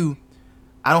PlayStation View,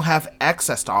 I don't have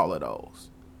access to all of those.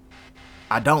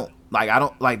 I don't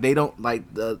they don't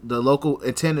like the local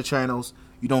antenna channels.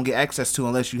 You don't get access to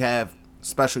unless you have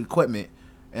special equipment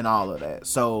and all of that.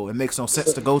 So it makes no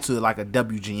sense to go to like a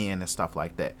WGN and stuff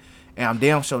like that. And I'm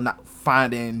damn sure not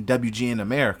finding WGN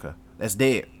America. That's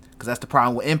dead. Because that's the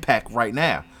problem with Impact right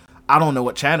now. I don't know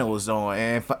what channel it's on.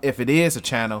 And if it is a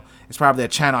channel, it's probably a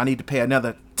channel I need to pay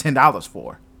another $10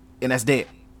 for. And that's dead.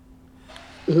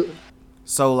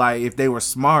 So like if they were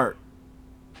smart,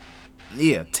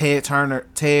 yeah, the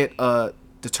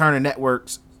Turner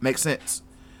Networks make sense.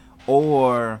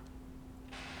 Or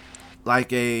like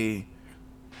this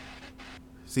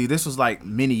was like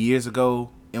many years ago,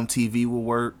 MTV will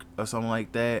work or something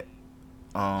like that.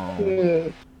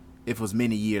 If it was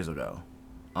many years ago.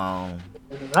 I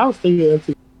was thinking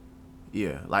MTV.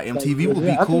 Yeah, like MTV would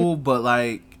be cool, but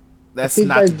like that's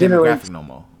not the demographic no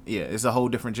more. Yeah, it's a whole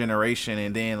different generation,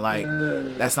 and then like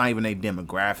that's not even a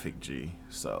demographic, G.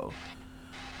 So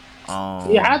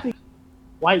yeah, I think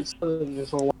white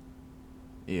southerners or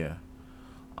yeah.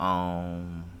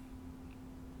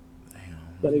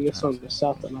 Gotta get something to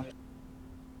South tonight.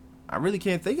 I really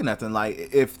can't think of nothing. Like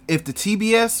if the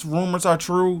TBS rumors are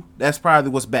true, that's probably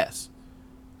what's best.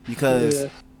 Because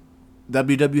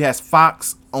WWE has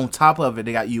Fox, on top of it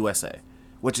they got USA,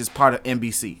 which is part of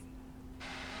NBC.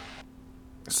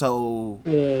 So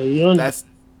that's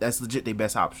legit their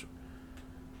best option.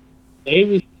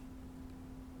 ABC.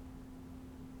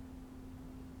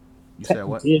 You said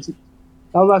what? I was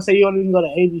about to say you don't even go to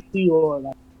ABC or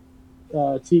like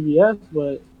TBS,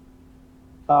 but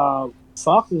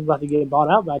Fox is about to get bought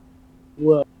out by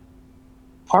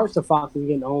parts of Fox is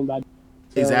getting owned by.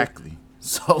 So exactly.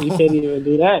 So you can't even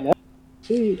do that. I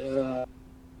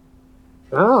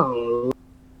don't know.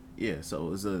 Yeah,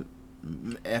 so it's a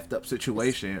effed up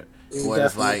situation where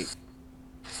it's like,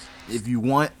 if you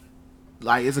want,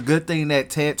 like, it's a good thing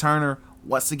that Ted Turner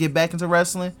wants to get back into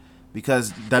wrestling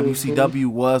because WCW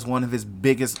was one of his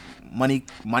biggest money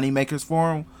makers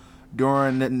for him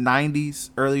during the 90s,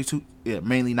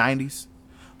 mainly 90s.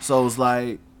 So it's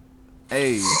like,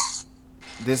 hey,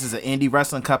 this is an indie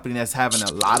wrestling company that's having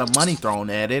a lot of money thrown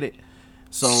at it.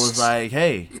 So it's like,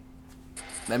 hey,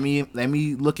 let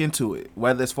me look into it.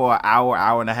 Whether it's for an hour,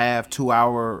 hour and a half, 2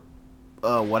 hour,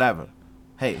 whatever.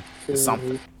 Hey, it's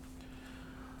something.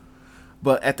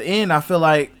 But at the end, I feel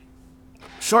like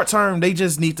short term, they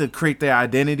just need to create their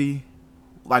identity.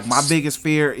 Like, my biggest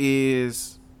fear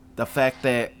is the fact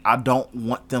that I don't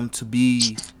want them to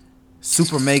be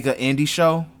super mega indie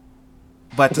show.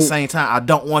 But at the same time, I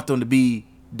don't want them to be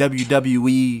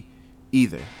WWE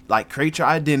either. Like, create your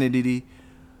identity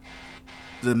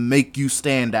to make you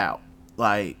stand out.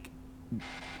 Like,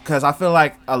 because I feel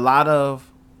like a lot of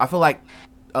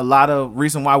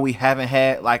reason why we haven't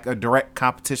had like a direct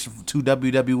competition to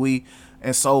WWE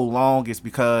in so long is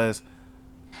because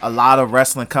a lot of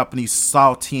wrestling companies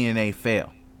saw TNA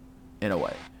fail in a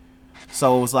way.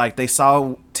 So it was like they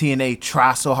saw TNA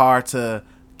try so hard to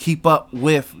keep up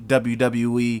with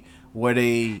WWE, where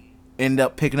they end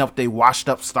up picking up they washed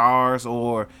up stars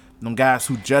or them guys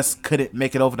who just couldn't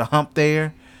make it over the hump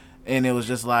there. And it was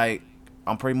just like,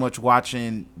 I'm pretty much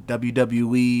watching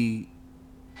WWE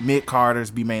mid-carders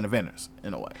be main eventers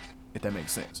in a way, if that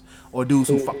makes sense. Or dudes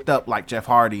who fucked up like Jeff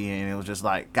Hardy, and it was just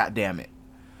like, God damn it.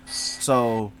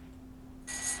 So,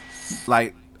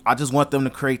 like, I just want them to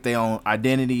create their own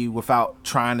identity without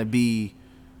trying to be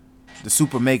the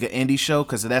super mega indie show,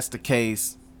 because if that's the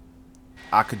case,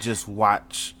 I could just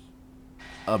watch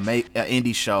an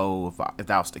indie show if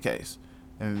that was the case,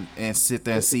 and sit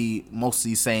there and see most of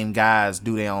these same guys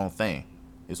do their own thing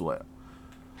as well.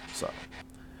 So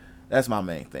that's my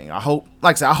main thing. I hope,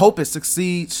 like I said, I hope it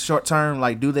succeeds short term.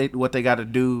 Like, do they what they got to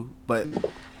do, but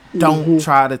don't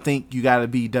try to think you got to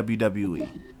be WWE.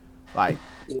 Like,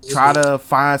 try to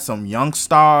find some young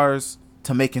stars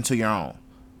to make into your own.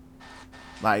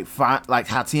 Like, find, like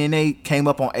how TNA came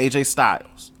up on AJ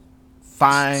Styles.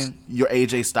 Find your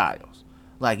AJ Styles.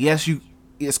 Like, yes,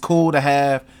 it's cool to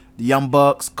have the Young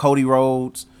Bucks, Cody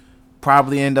Rhodes.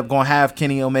 Probably end up going to have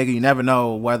Kenny Omega. You never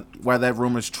know whether that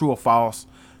rumor is true or false.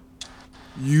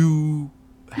 You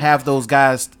have those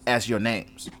guys as your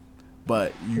names,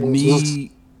 but you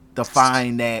need to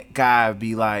find that guy.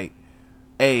 Be like,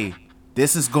 hey,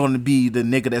 this is going to be the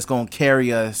nigga that's going to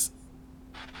carry us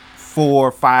 4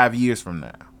 or 5 years from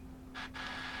now,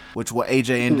 which will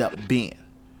AJ end up being.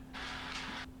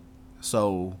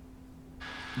 So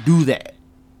do that.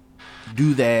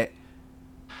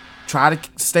 Try to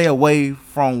stay away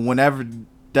from whenever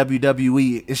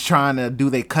WWE is trying to do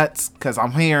their cuts, because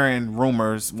I'm hearing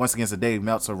rumors. Once again, it's a Dave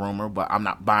Meltzer rumor, but I'm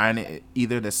not buying it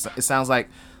either. It sounds like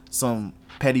some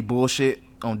petty bullshit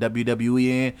on WWE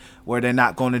end, where they're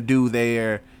not going to do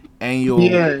their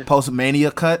annual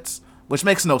post-Mania cuts, which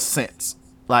makes no sense.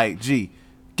 Like, gee,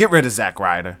 get rid of Zack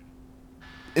Ryder.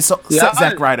 Set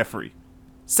Zack Ryder free.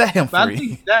 Set him free. I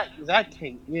think Zack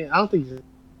can't. Yeah, I don't think.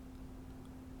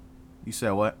 You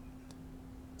said what?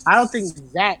 I don't think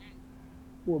Zack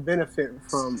will benefit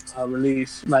from a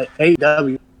release like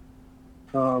AEW.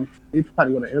 He's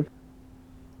probably going to Impact.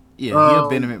 Yeah, he'll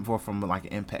benefit more from like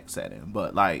an Impact setting,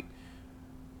 but like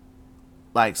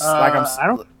I'm. I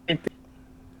don't.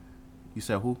 You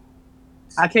said who?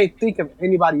 I can't think of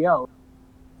anybody else.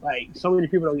 Like, so many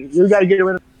people don't. You got to get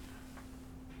rid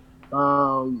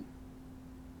of.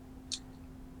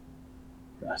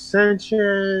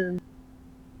 Ascension.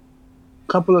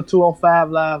 Couple of 205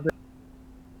 live.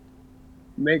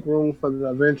 Make room for the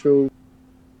eventual.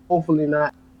 Hopefully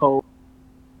not cold.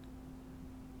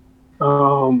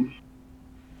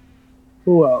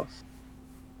 Who else?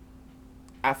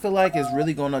 I feel like it's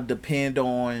really gonna depend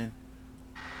on.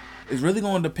 It's really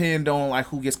gonna depend on like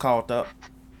who gets called up.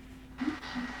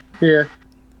 Yeah.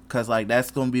 Cause like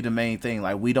that's gonna be the main thing.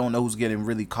 Like we don't know who's getting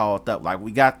really called up. Like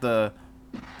we got the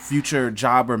future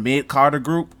jobber mid Carter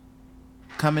group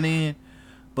coming in,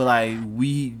 but like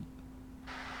we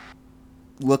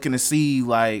looking to see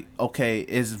like, okay,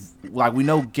 is like we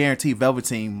know guaranteed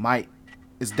Velveteen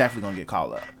is definitely gonna get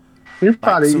called up. He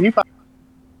probably.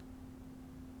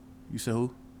 You said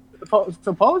who?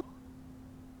 Suppose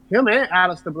him and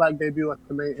Aleister Black debut at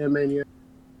the Mania.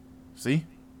 See,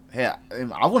 yeah,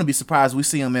 I wouldn't be surprised we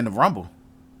see him in the Rumble.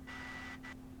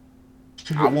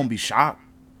 I won't be shocked.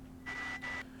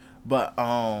 But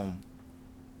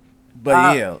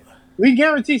yeah, we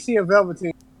guarantee seeing Velveteen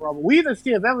at the Rumble. We either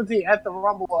see Velveteen at the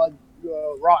Rumble or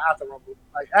Raw at the Rumble.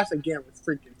 Like that's a guarantee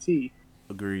freaking T.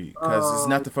 Agreed, because it's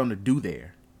nothing for him to do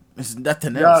there. It's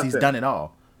nothing else. He's done it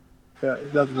all. Yeah,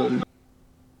 it's nothing.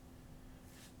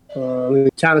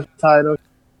 China titles.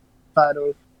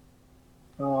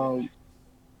 All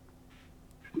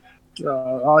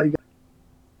he got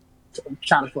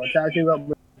China for a tag team up.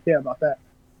 But I care about that.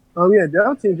 Yeah,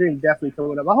 Velveteen Dream definitely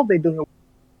coming up. I hope they do him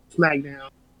SmackDown.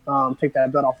 Take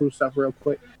that belt off Rusev real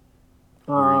quick.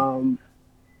 But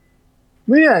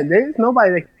yeah, there's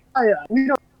nobody that we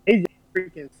don't. AJ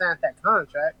freaking signed that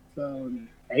contract, so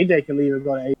AJ can leave and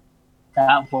go to AJ.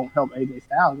 That won't help AJ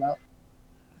Styles out.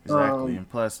 Exactly, and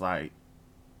plus, like,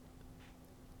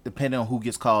 depending on who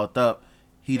gets called up,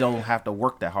 he don't have to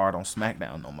work that hard on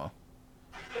SmackDown no more.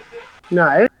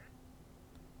 No,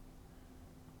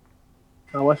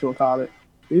 what you call it?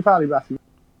 He probably got some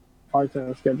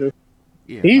part-time schedule.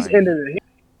 Yeah, he's like, ended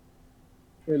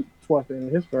it towards the end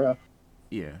of his career.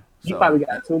 Yeah, so, he probably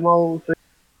got 2 more. 3.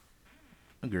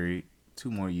 Agreed. 2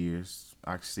 more years,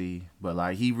 I see, but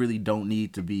like he really don't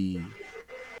need to be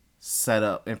set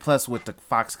up. And plus, with the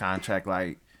Fox contract,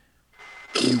 like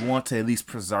you want to at least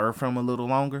preserve him a little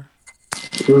longer.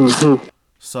 Mm-hmm.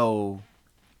 So,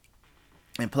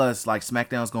 and plus, like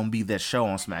SmackDown's gonna be that show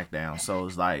on SmackDown, so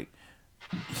it's like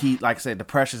like I said, the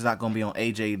pressure's not gonna be on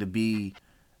AJ to be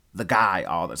the guy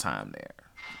all the time there.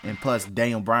 And plus,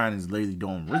 Daniel Bryan is literally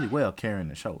doing really well carrying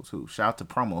the show too. Shout out to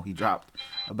promo he dropped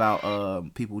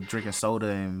about people drinking soda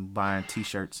and buying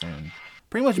T-shirts and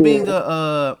pretty much being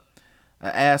a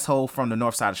asshole from the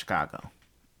north side of Chicago.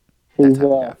 That type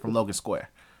of guy from Logan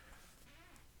Square.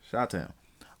 Shout out to him.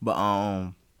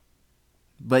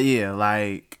 But yeah,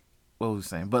 like what was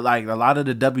I saying? But like a lot of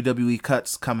the WWE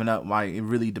cuts coming up, like it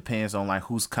really depends on like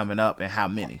who's coming up and how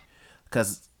many.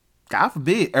 Because God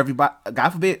forbid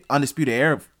Undisputed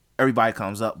Era everybody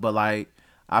comes up, but like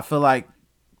I feel like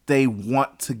they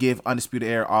want to give Undisputed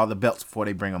Era all the belts before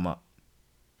they bring them up.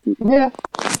 Yeah,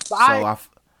 so I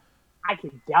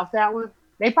can doubt that one.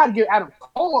 They probably give Adam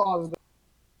Cole all of them,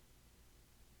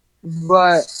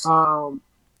 but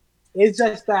it's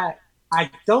just that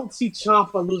I don't see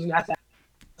Ciampa losing. I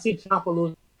see Ciampa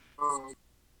losing.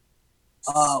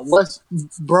 What's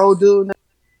bro doing?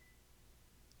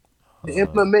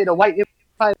 The white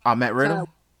fight. Matt Riddle.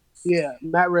 Yeah,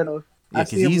 Matt Riddle. Yeah,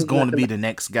 because he's going to be the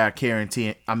next guy carrying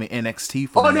NXT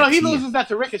for. Oh no, he loses that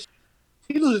to Ricochet.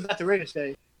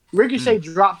 Ricochet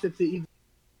drops it to either.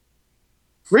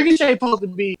 Ricochet supposed to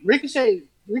be Ricochet.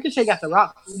 Ricochet got the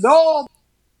Rock. No,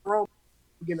 bro,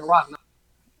 getting the Rock now.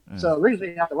 So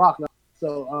Ricochet got the Rock now.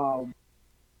 So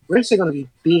Ricochet gonna be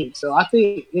big. So I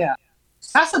think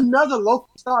that's another local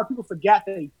star. People forget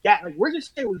that he got like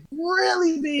Ricochet was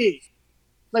really big,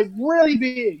 like really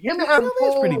big. Him and Adam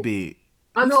It's pretty Cole, big.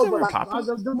 I know, but like,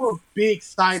 them were big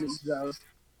signings though,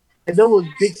 and those were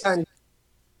big signings.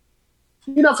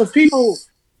 You know, because people,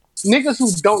 niggas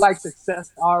who don't like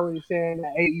success are already saying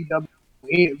that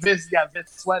AEW, Vince got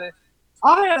Vince sweating.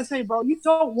 All I gotta say, bro, you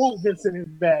don't want Vince in his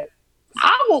bag.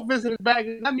 I want Vince in his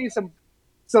bag. That means some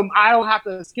I don't have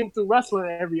to skim through wrestling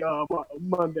every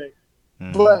Monday.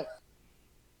 But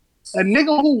a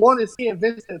nigga who wanted to see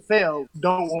Vince and fail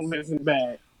don't want Vince in his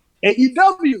bag.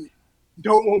 AEW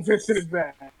don't want Vince in his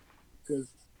bag. Because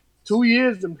 2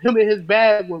 years of him in his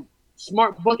bag with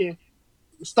smart booking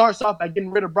starts off by getting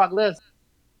rid of Brock Lesnar.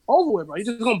 Over with, bro. He's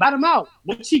just gonna bat him out,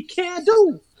 which he can't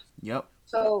do. Yep.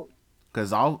 So,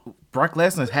 because Brock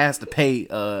Lesnar has to pay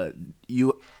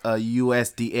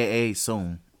USDAA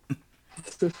soon.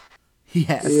 He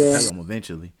has to pay him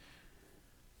eventually.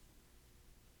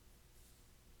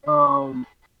 You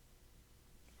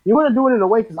want to do it in a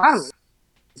way because I don't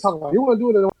talk about. You want to do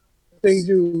it in a way things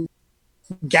you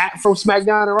got from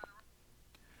SmackDown and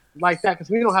like that because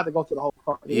we don't have to go through the whole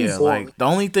card. Yeah, like the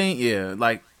only thing,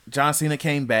 like John Cena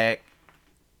came back,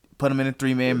 put him in a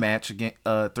 3-man match again,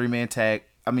 6-man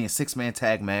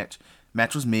tag match.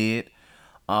 Match was mid.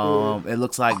 It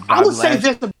looks like I would say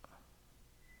this.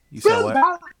 You said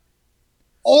what?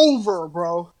 Over,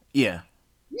 bro. Yeah.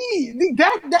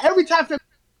 That every time Finn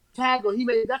tag or he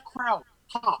made that crowd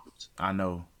popped. I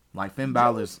know. Like Finn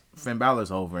Balor's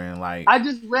over, and like I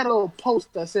just read a little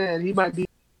post that said he might be.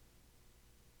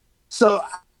 So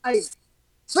Finn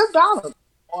Balor.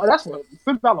 Oh, that's what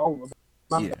Finn Balor over.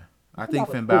 I think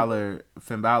Finn Balor,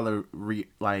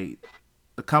 like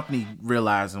the company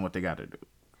realizing what they got to do.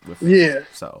 With him.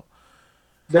 So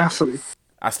definitely.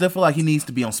 I still feel like he needs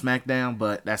to be on SmackDown,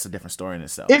 but that's a different story in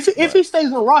itself. If he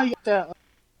stays on Raw, he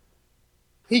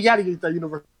got to get the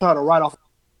Universal title right off.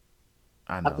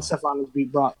 I know. After Seth Rollins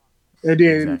beat Brock, and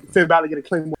then Finn Balor get a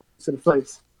claim to the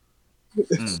face.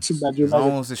 As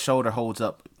long as his shoulder holds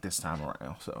up this time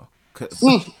around, so.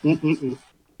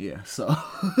 Yeah, so.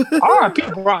 R.I.P.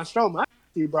 Braun Strowman. I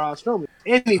see Braun Strowman.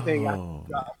 Anything.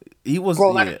 He was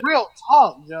like real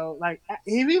talk, Joe. Like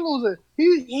if he loses,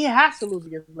 he has to lose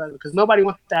against Lesnar because nobody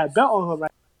wants that belt on him.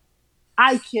 Like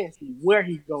I can't see where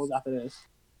he goes after this.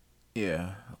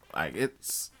 Yeah, like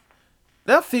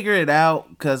they'll figure it out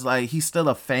because like he's still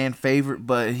a fan favorite,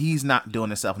 but he's not doing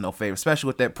himself no favor, especially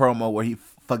with that promo where he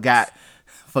forgot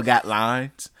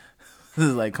lines.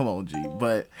 Like, come on, G.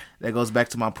 But that goes back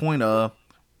to my point of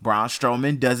Braun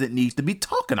Strowman doesn't need to be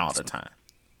talking all the time.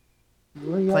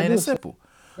 Plain and simple.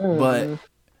 But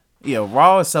yeah,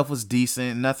 Raw itself was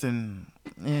decent. Nothing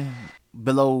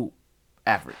below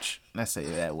average. Let's say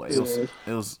it that way. It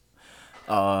was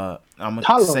I'm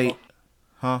gonna say,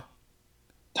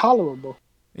 tolerable.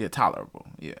 Yeah, tolerable.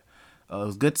 Yeah, it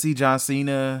was good to see John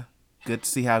Cena. Good to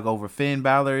see how over Finn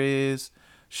Balor is.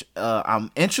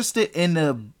 I'm interested in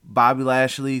the Bobby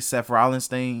Lashley Seth Rollins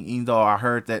thing, even though I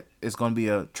heard that it's going to be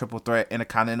a triple threat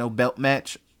Intercontinental belt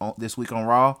match this week on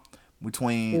Raw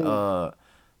between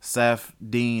Seth,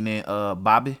 Dean, and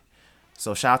Bobby.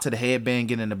 So shout out to the headband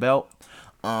getting the belt.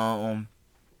 But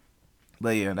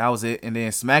yeah, that was it. And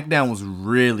then SmackDown was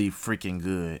really freaking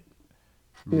good.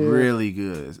 Really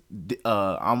good.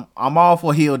 I'm all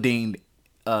for heel Dean.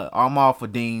 I'm all for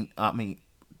Dean. I mean,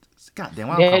 goddamn,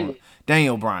 I don't call him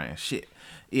Daniel Bryan. Shit.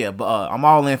 Yeah, but I'm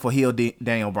all in for heel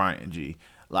Daniel Bryan. G.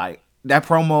 Like that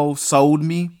promo sold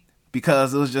me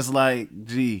because it was just like,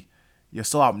 gee, you're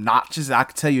so obnoxious. I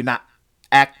can tell you're not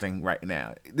acting right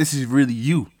now. This is really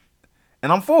you,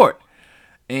 and I'm for it.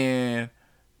 And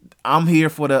I'm here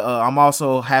for the. I'm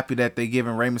also happy that they're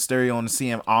giving Rey Mysterio on the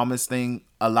CM Almas thing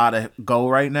a lot of go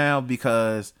right now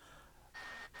because,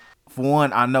 for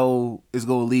one, I know it's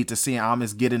going to lead to CM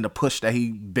Almas getting the push that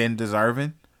he been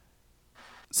deserving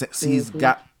since he's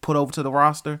got put over to the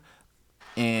roster,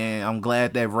 and I'm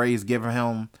glad that Rey's giving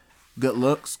him good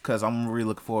looks because I'm really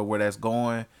looking forward where that's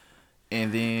going.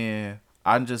 And then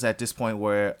I'm just at this point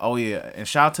where, and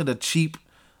shout out to the cheap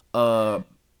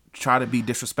try to be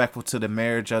disrespectful to the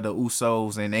marriage of the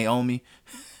Usos and Naomi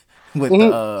with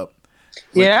I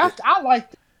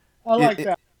like that. I like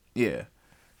that. Yeah.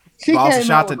 She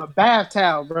came out with a bath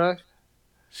towel, bro.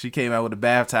 She came out with a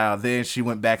bath towel. Then she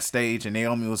went backstage, and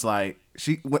Naomi was like,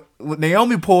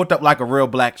 Naomi pulled up like a real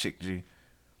black chick, G.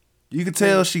 You could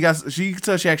tell she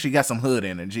actually got some hood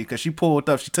energy because she pulled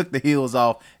up. She took the heels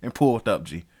off and pulled up.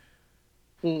 G.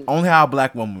 Only how a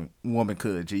black woman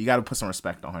could. G. You got to put some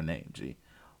respect on her name. G.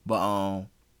 But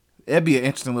it'd be an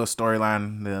interesting little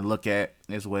storyline to look at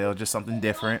as well. Just something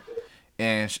different,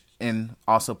 and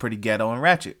also pretty ghetto and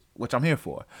ratchet, which I'm here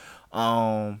for.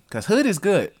 Cause hood is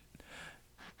good.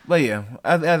 But yeah,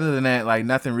 other than that, like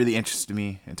nothing really interested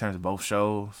me in terms of both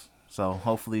shows. So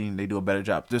hopefully they do a better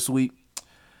job this week.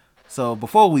 So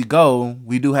before we go,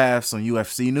 we do have some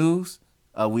UFC news.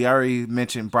 We already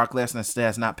mentioned Brock Lesnar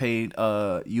has not paid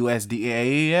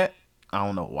USDA yet. I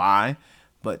don't know why,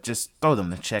 but just throw them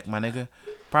the check, my nigga.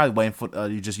 Probably waiting for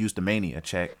you just used the Mania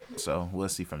check. So we'll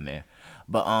see from there.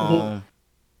 But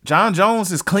Jon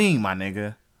Jones is clean, my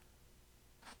nigga.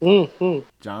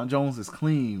 Jon Jones is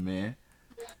clean, man.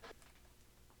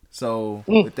 So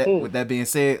with that being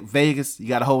said, Vegas, you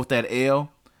gotta hold that L.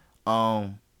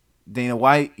 Dana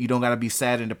White, you don't gotta be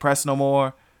sad and depressed no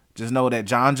more. Just know that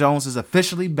Jon Jones is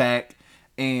officially back,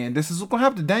 and this is what's gonna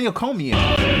happen to Daniel Cormier.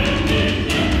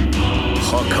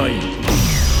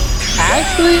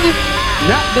 Actually,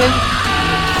 not then.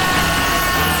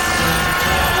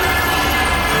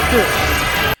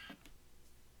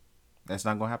 That's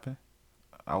not gonna happen.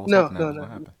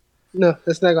 No,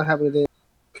 that's not gonna happen today.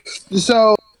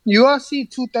 So UFC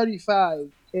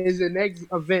 235 is the next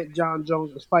event Jon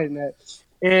Jones is fighting at,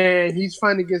 and he's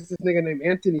fighting against this nigga named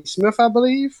Anthony Smith, I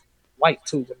believe. White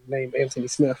too, named Anthony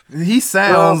Smith. He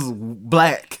sounds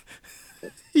black.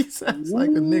 He sounds like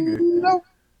a nigga.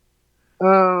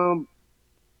 No.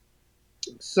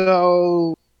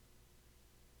 So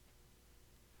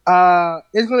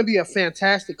it's gonna be a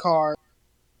fantastic card.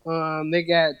 They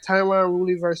got Tyron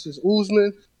Woodley versus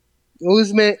Usman.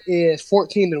 Usman is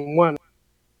 14-1.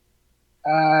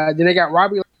 Then they got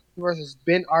Robbie versus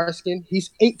Ben Arskin. He's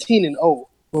 18-0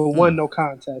 with one no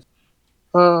contest.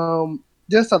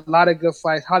 Just a lot of good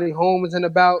fights. Holly Holm is in the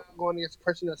bout going against a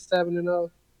person that's 7-0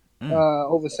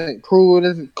 over St. Preux.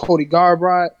 This is Cody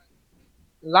Garbrandt.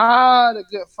 A lot of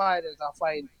good fighters are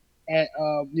fighting at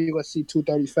UFC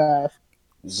 235.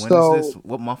 When is this?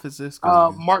 What month is this?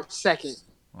 March 2nd.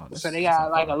 So they got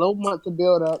like a little month to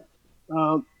build up.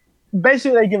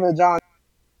 Basically, they give it a Jon.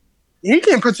 He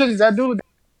can potentially that dude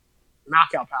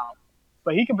knockout power,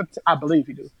 but he can. I believe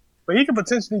he do, but he can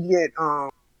potentially get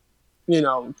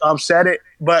upset it.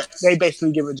 But they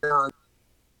basically give it Jon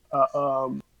a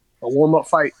warm up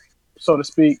fight, so to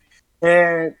speak.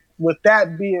 And with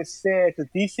that being said,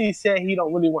 because DC said he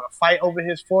don't really want to fight over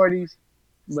his 40s,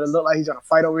 but it looked like he's gonna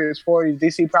fight over his 40s.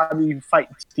 DC probably fight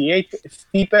Stipe.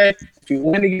 If you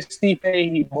win against Stipe,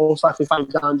 he most likely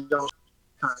fight Jon Jones.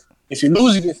 If you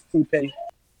lose against Stipe,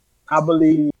 I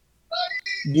believe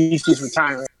DC's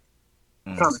retiring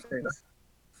commentator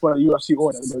for the UFC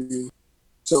or WWE.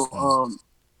 So,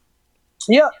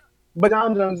 yeah, but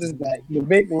Jon Jones is back. The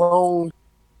big, long,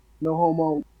 no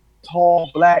homo, tall,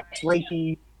 black,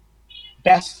 lanky,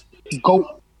 best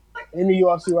GOAT in the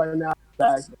UFC right now.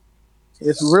 Back.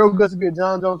 It's real good to be a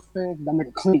Jon Jones fan because I make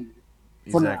it clean.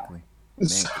 Exactly.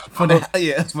 For now.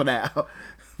 Yeah, for now.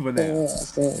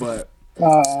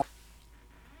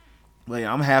 But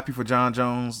yeah, I'm happy for Jon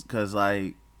Jones because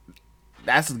like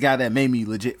that's the guy that made me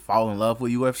legit fall in love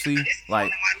with UFC.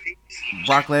 Like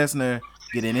Brock Lesnar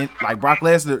Brock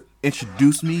Lesnar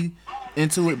introduced me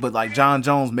into it, but like Jon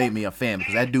Jones made me a fan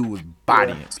because that dude was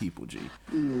bodying people, G.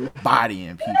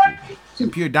 Bodying people.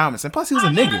 And pure dominance. And plus he was a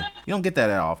nigga. You don't get that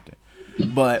often.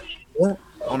 But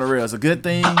on the real, it's a good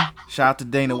thing. Shout out to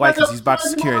Dana White because he's about to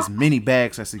secure as many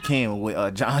bags as he can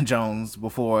with Jon Jones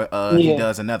before he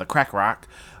does another crack rock.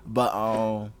 But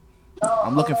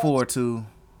I'm looking forward to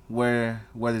where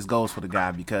this goes for the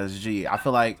guy because I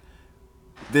feel like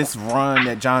this run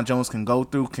that Jon Jones can go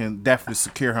through can definitely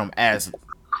secure him as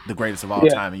the greatest of all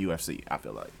time in UFC. I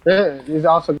feel like. Yeah, he's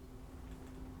also.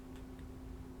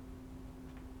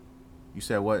 You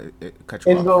said what? It cut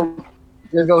you off.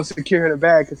 He's going to secure in the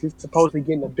bag because he's supposedly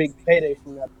getting a big payday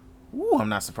from that. Ooh, I'm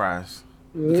not surprised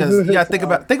because you gotta think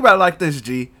about it like this,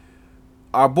 G.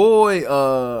 Our boy,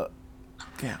 God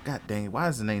dang it, why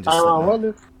is the name just Tyron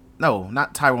Woodley? No,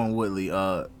 not Tyron Woodley.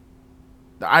 The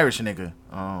Irish nigga.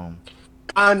 Conor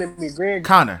McGregor.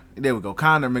 Conor. There we go.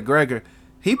 Conor McGregor.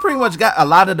 He pretty much got a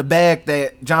lot of the bag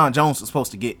that Jon Jones was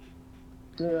supposed to get.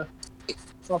 Yeah.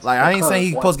 Like I ain't saying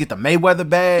he's supposed to get the Mayweather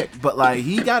bag, but like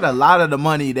he got a lot of the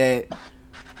money that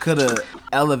could have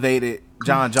elevated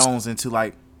Jon Jones into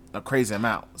like a crazy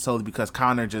amount. Solely because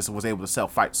Conor just was able to sell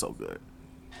fights so good.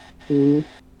 Mm-hmm.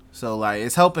 So like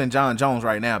it's helping Jon Jones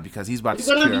right now because he's about to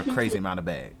secure a crazy amount of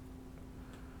bag.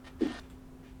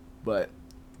 But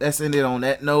let's end it on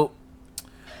that note.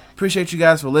 appreciate you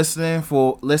guys for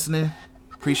listening.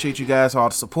 Appreciate you guys for all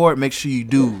the support. Make sure you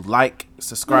do like,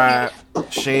 subscribe,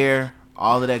 share,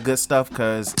 all of that good stuff,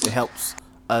 because it helps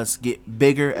us get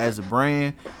bigger as a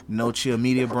brand, No Chill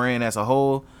Media brand as a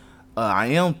whole. I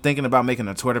am thinking about making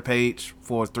a Twitter page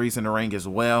for Threes in the Ring as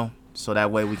well, so that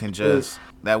way we can Trell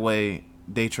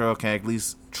can at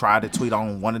least try to tweet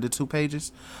on one of the two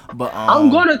pages. But I'm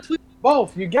gonna tweet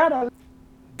both. You gotta.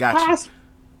 Got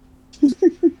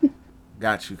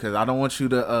you, because I don't want you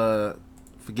to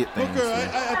forget things. Booker,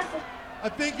 I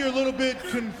think you're a little bit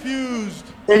confused.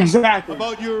 Exactly.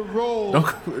 About your role Don't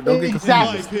get in confused.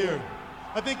 life here.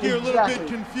 I think you're a little bit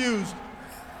confused.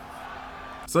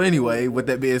 So anyway, with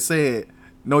that being said,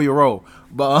 know your role.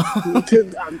 But I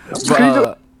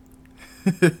got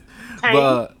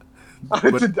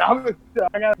a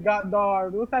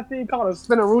goddamn. What's that thing called? A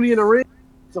spinner Rooney in the ring.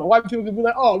 So white people can be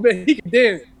like, "Oh man, he can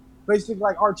dance." Basically,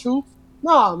 like R2.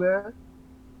 Nah, man.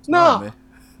 Nah. Man.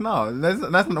 No, that's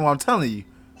not what I'm telling you.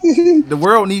 The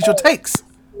world needs your takes.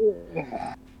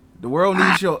 The world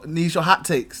needs your hot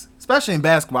takes, especially in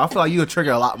basketball. I feel like you would trigger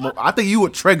a lot more. I think you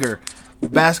would trigger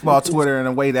basketball Twitter in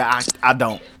a way that I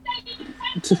don't.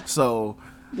 So,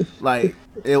 like,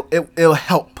 it'll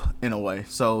help in a way.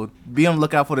 So be on the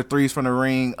lookout for the Threes from the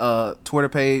Ring Twitter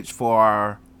page for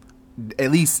our at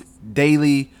least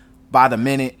daily, by the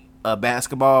minute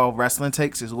basketball wrestling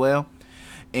takes as well.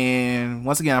 And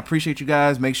once again, I appreciate you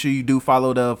guys. Make sure you do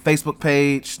follow the Facebook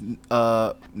page,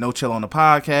 No Chill on the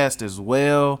podcast as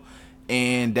well.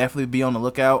 And definitely be on the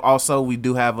lookout. Also, we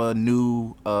do have a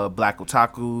new Black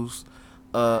Otakus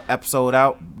episode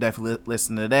out. Definitely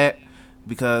listen to that,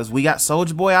 because we got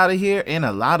Soulja Boy out of here and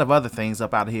a lot of other things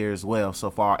up out of here as well. So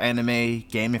for our anime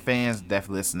gaming fans,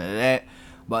 definitely listen to that.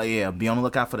 But yeah, be on the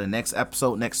lookout for the next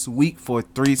episode next week for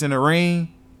Threes in the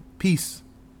Ring. Peace.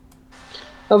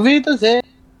 Avita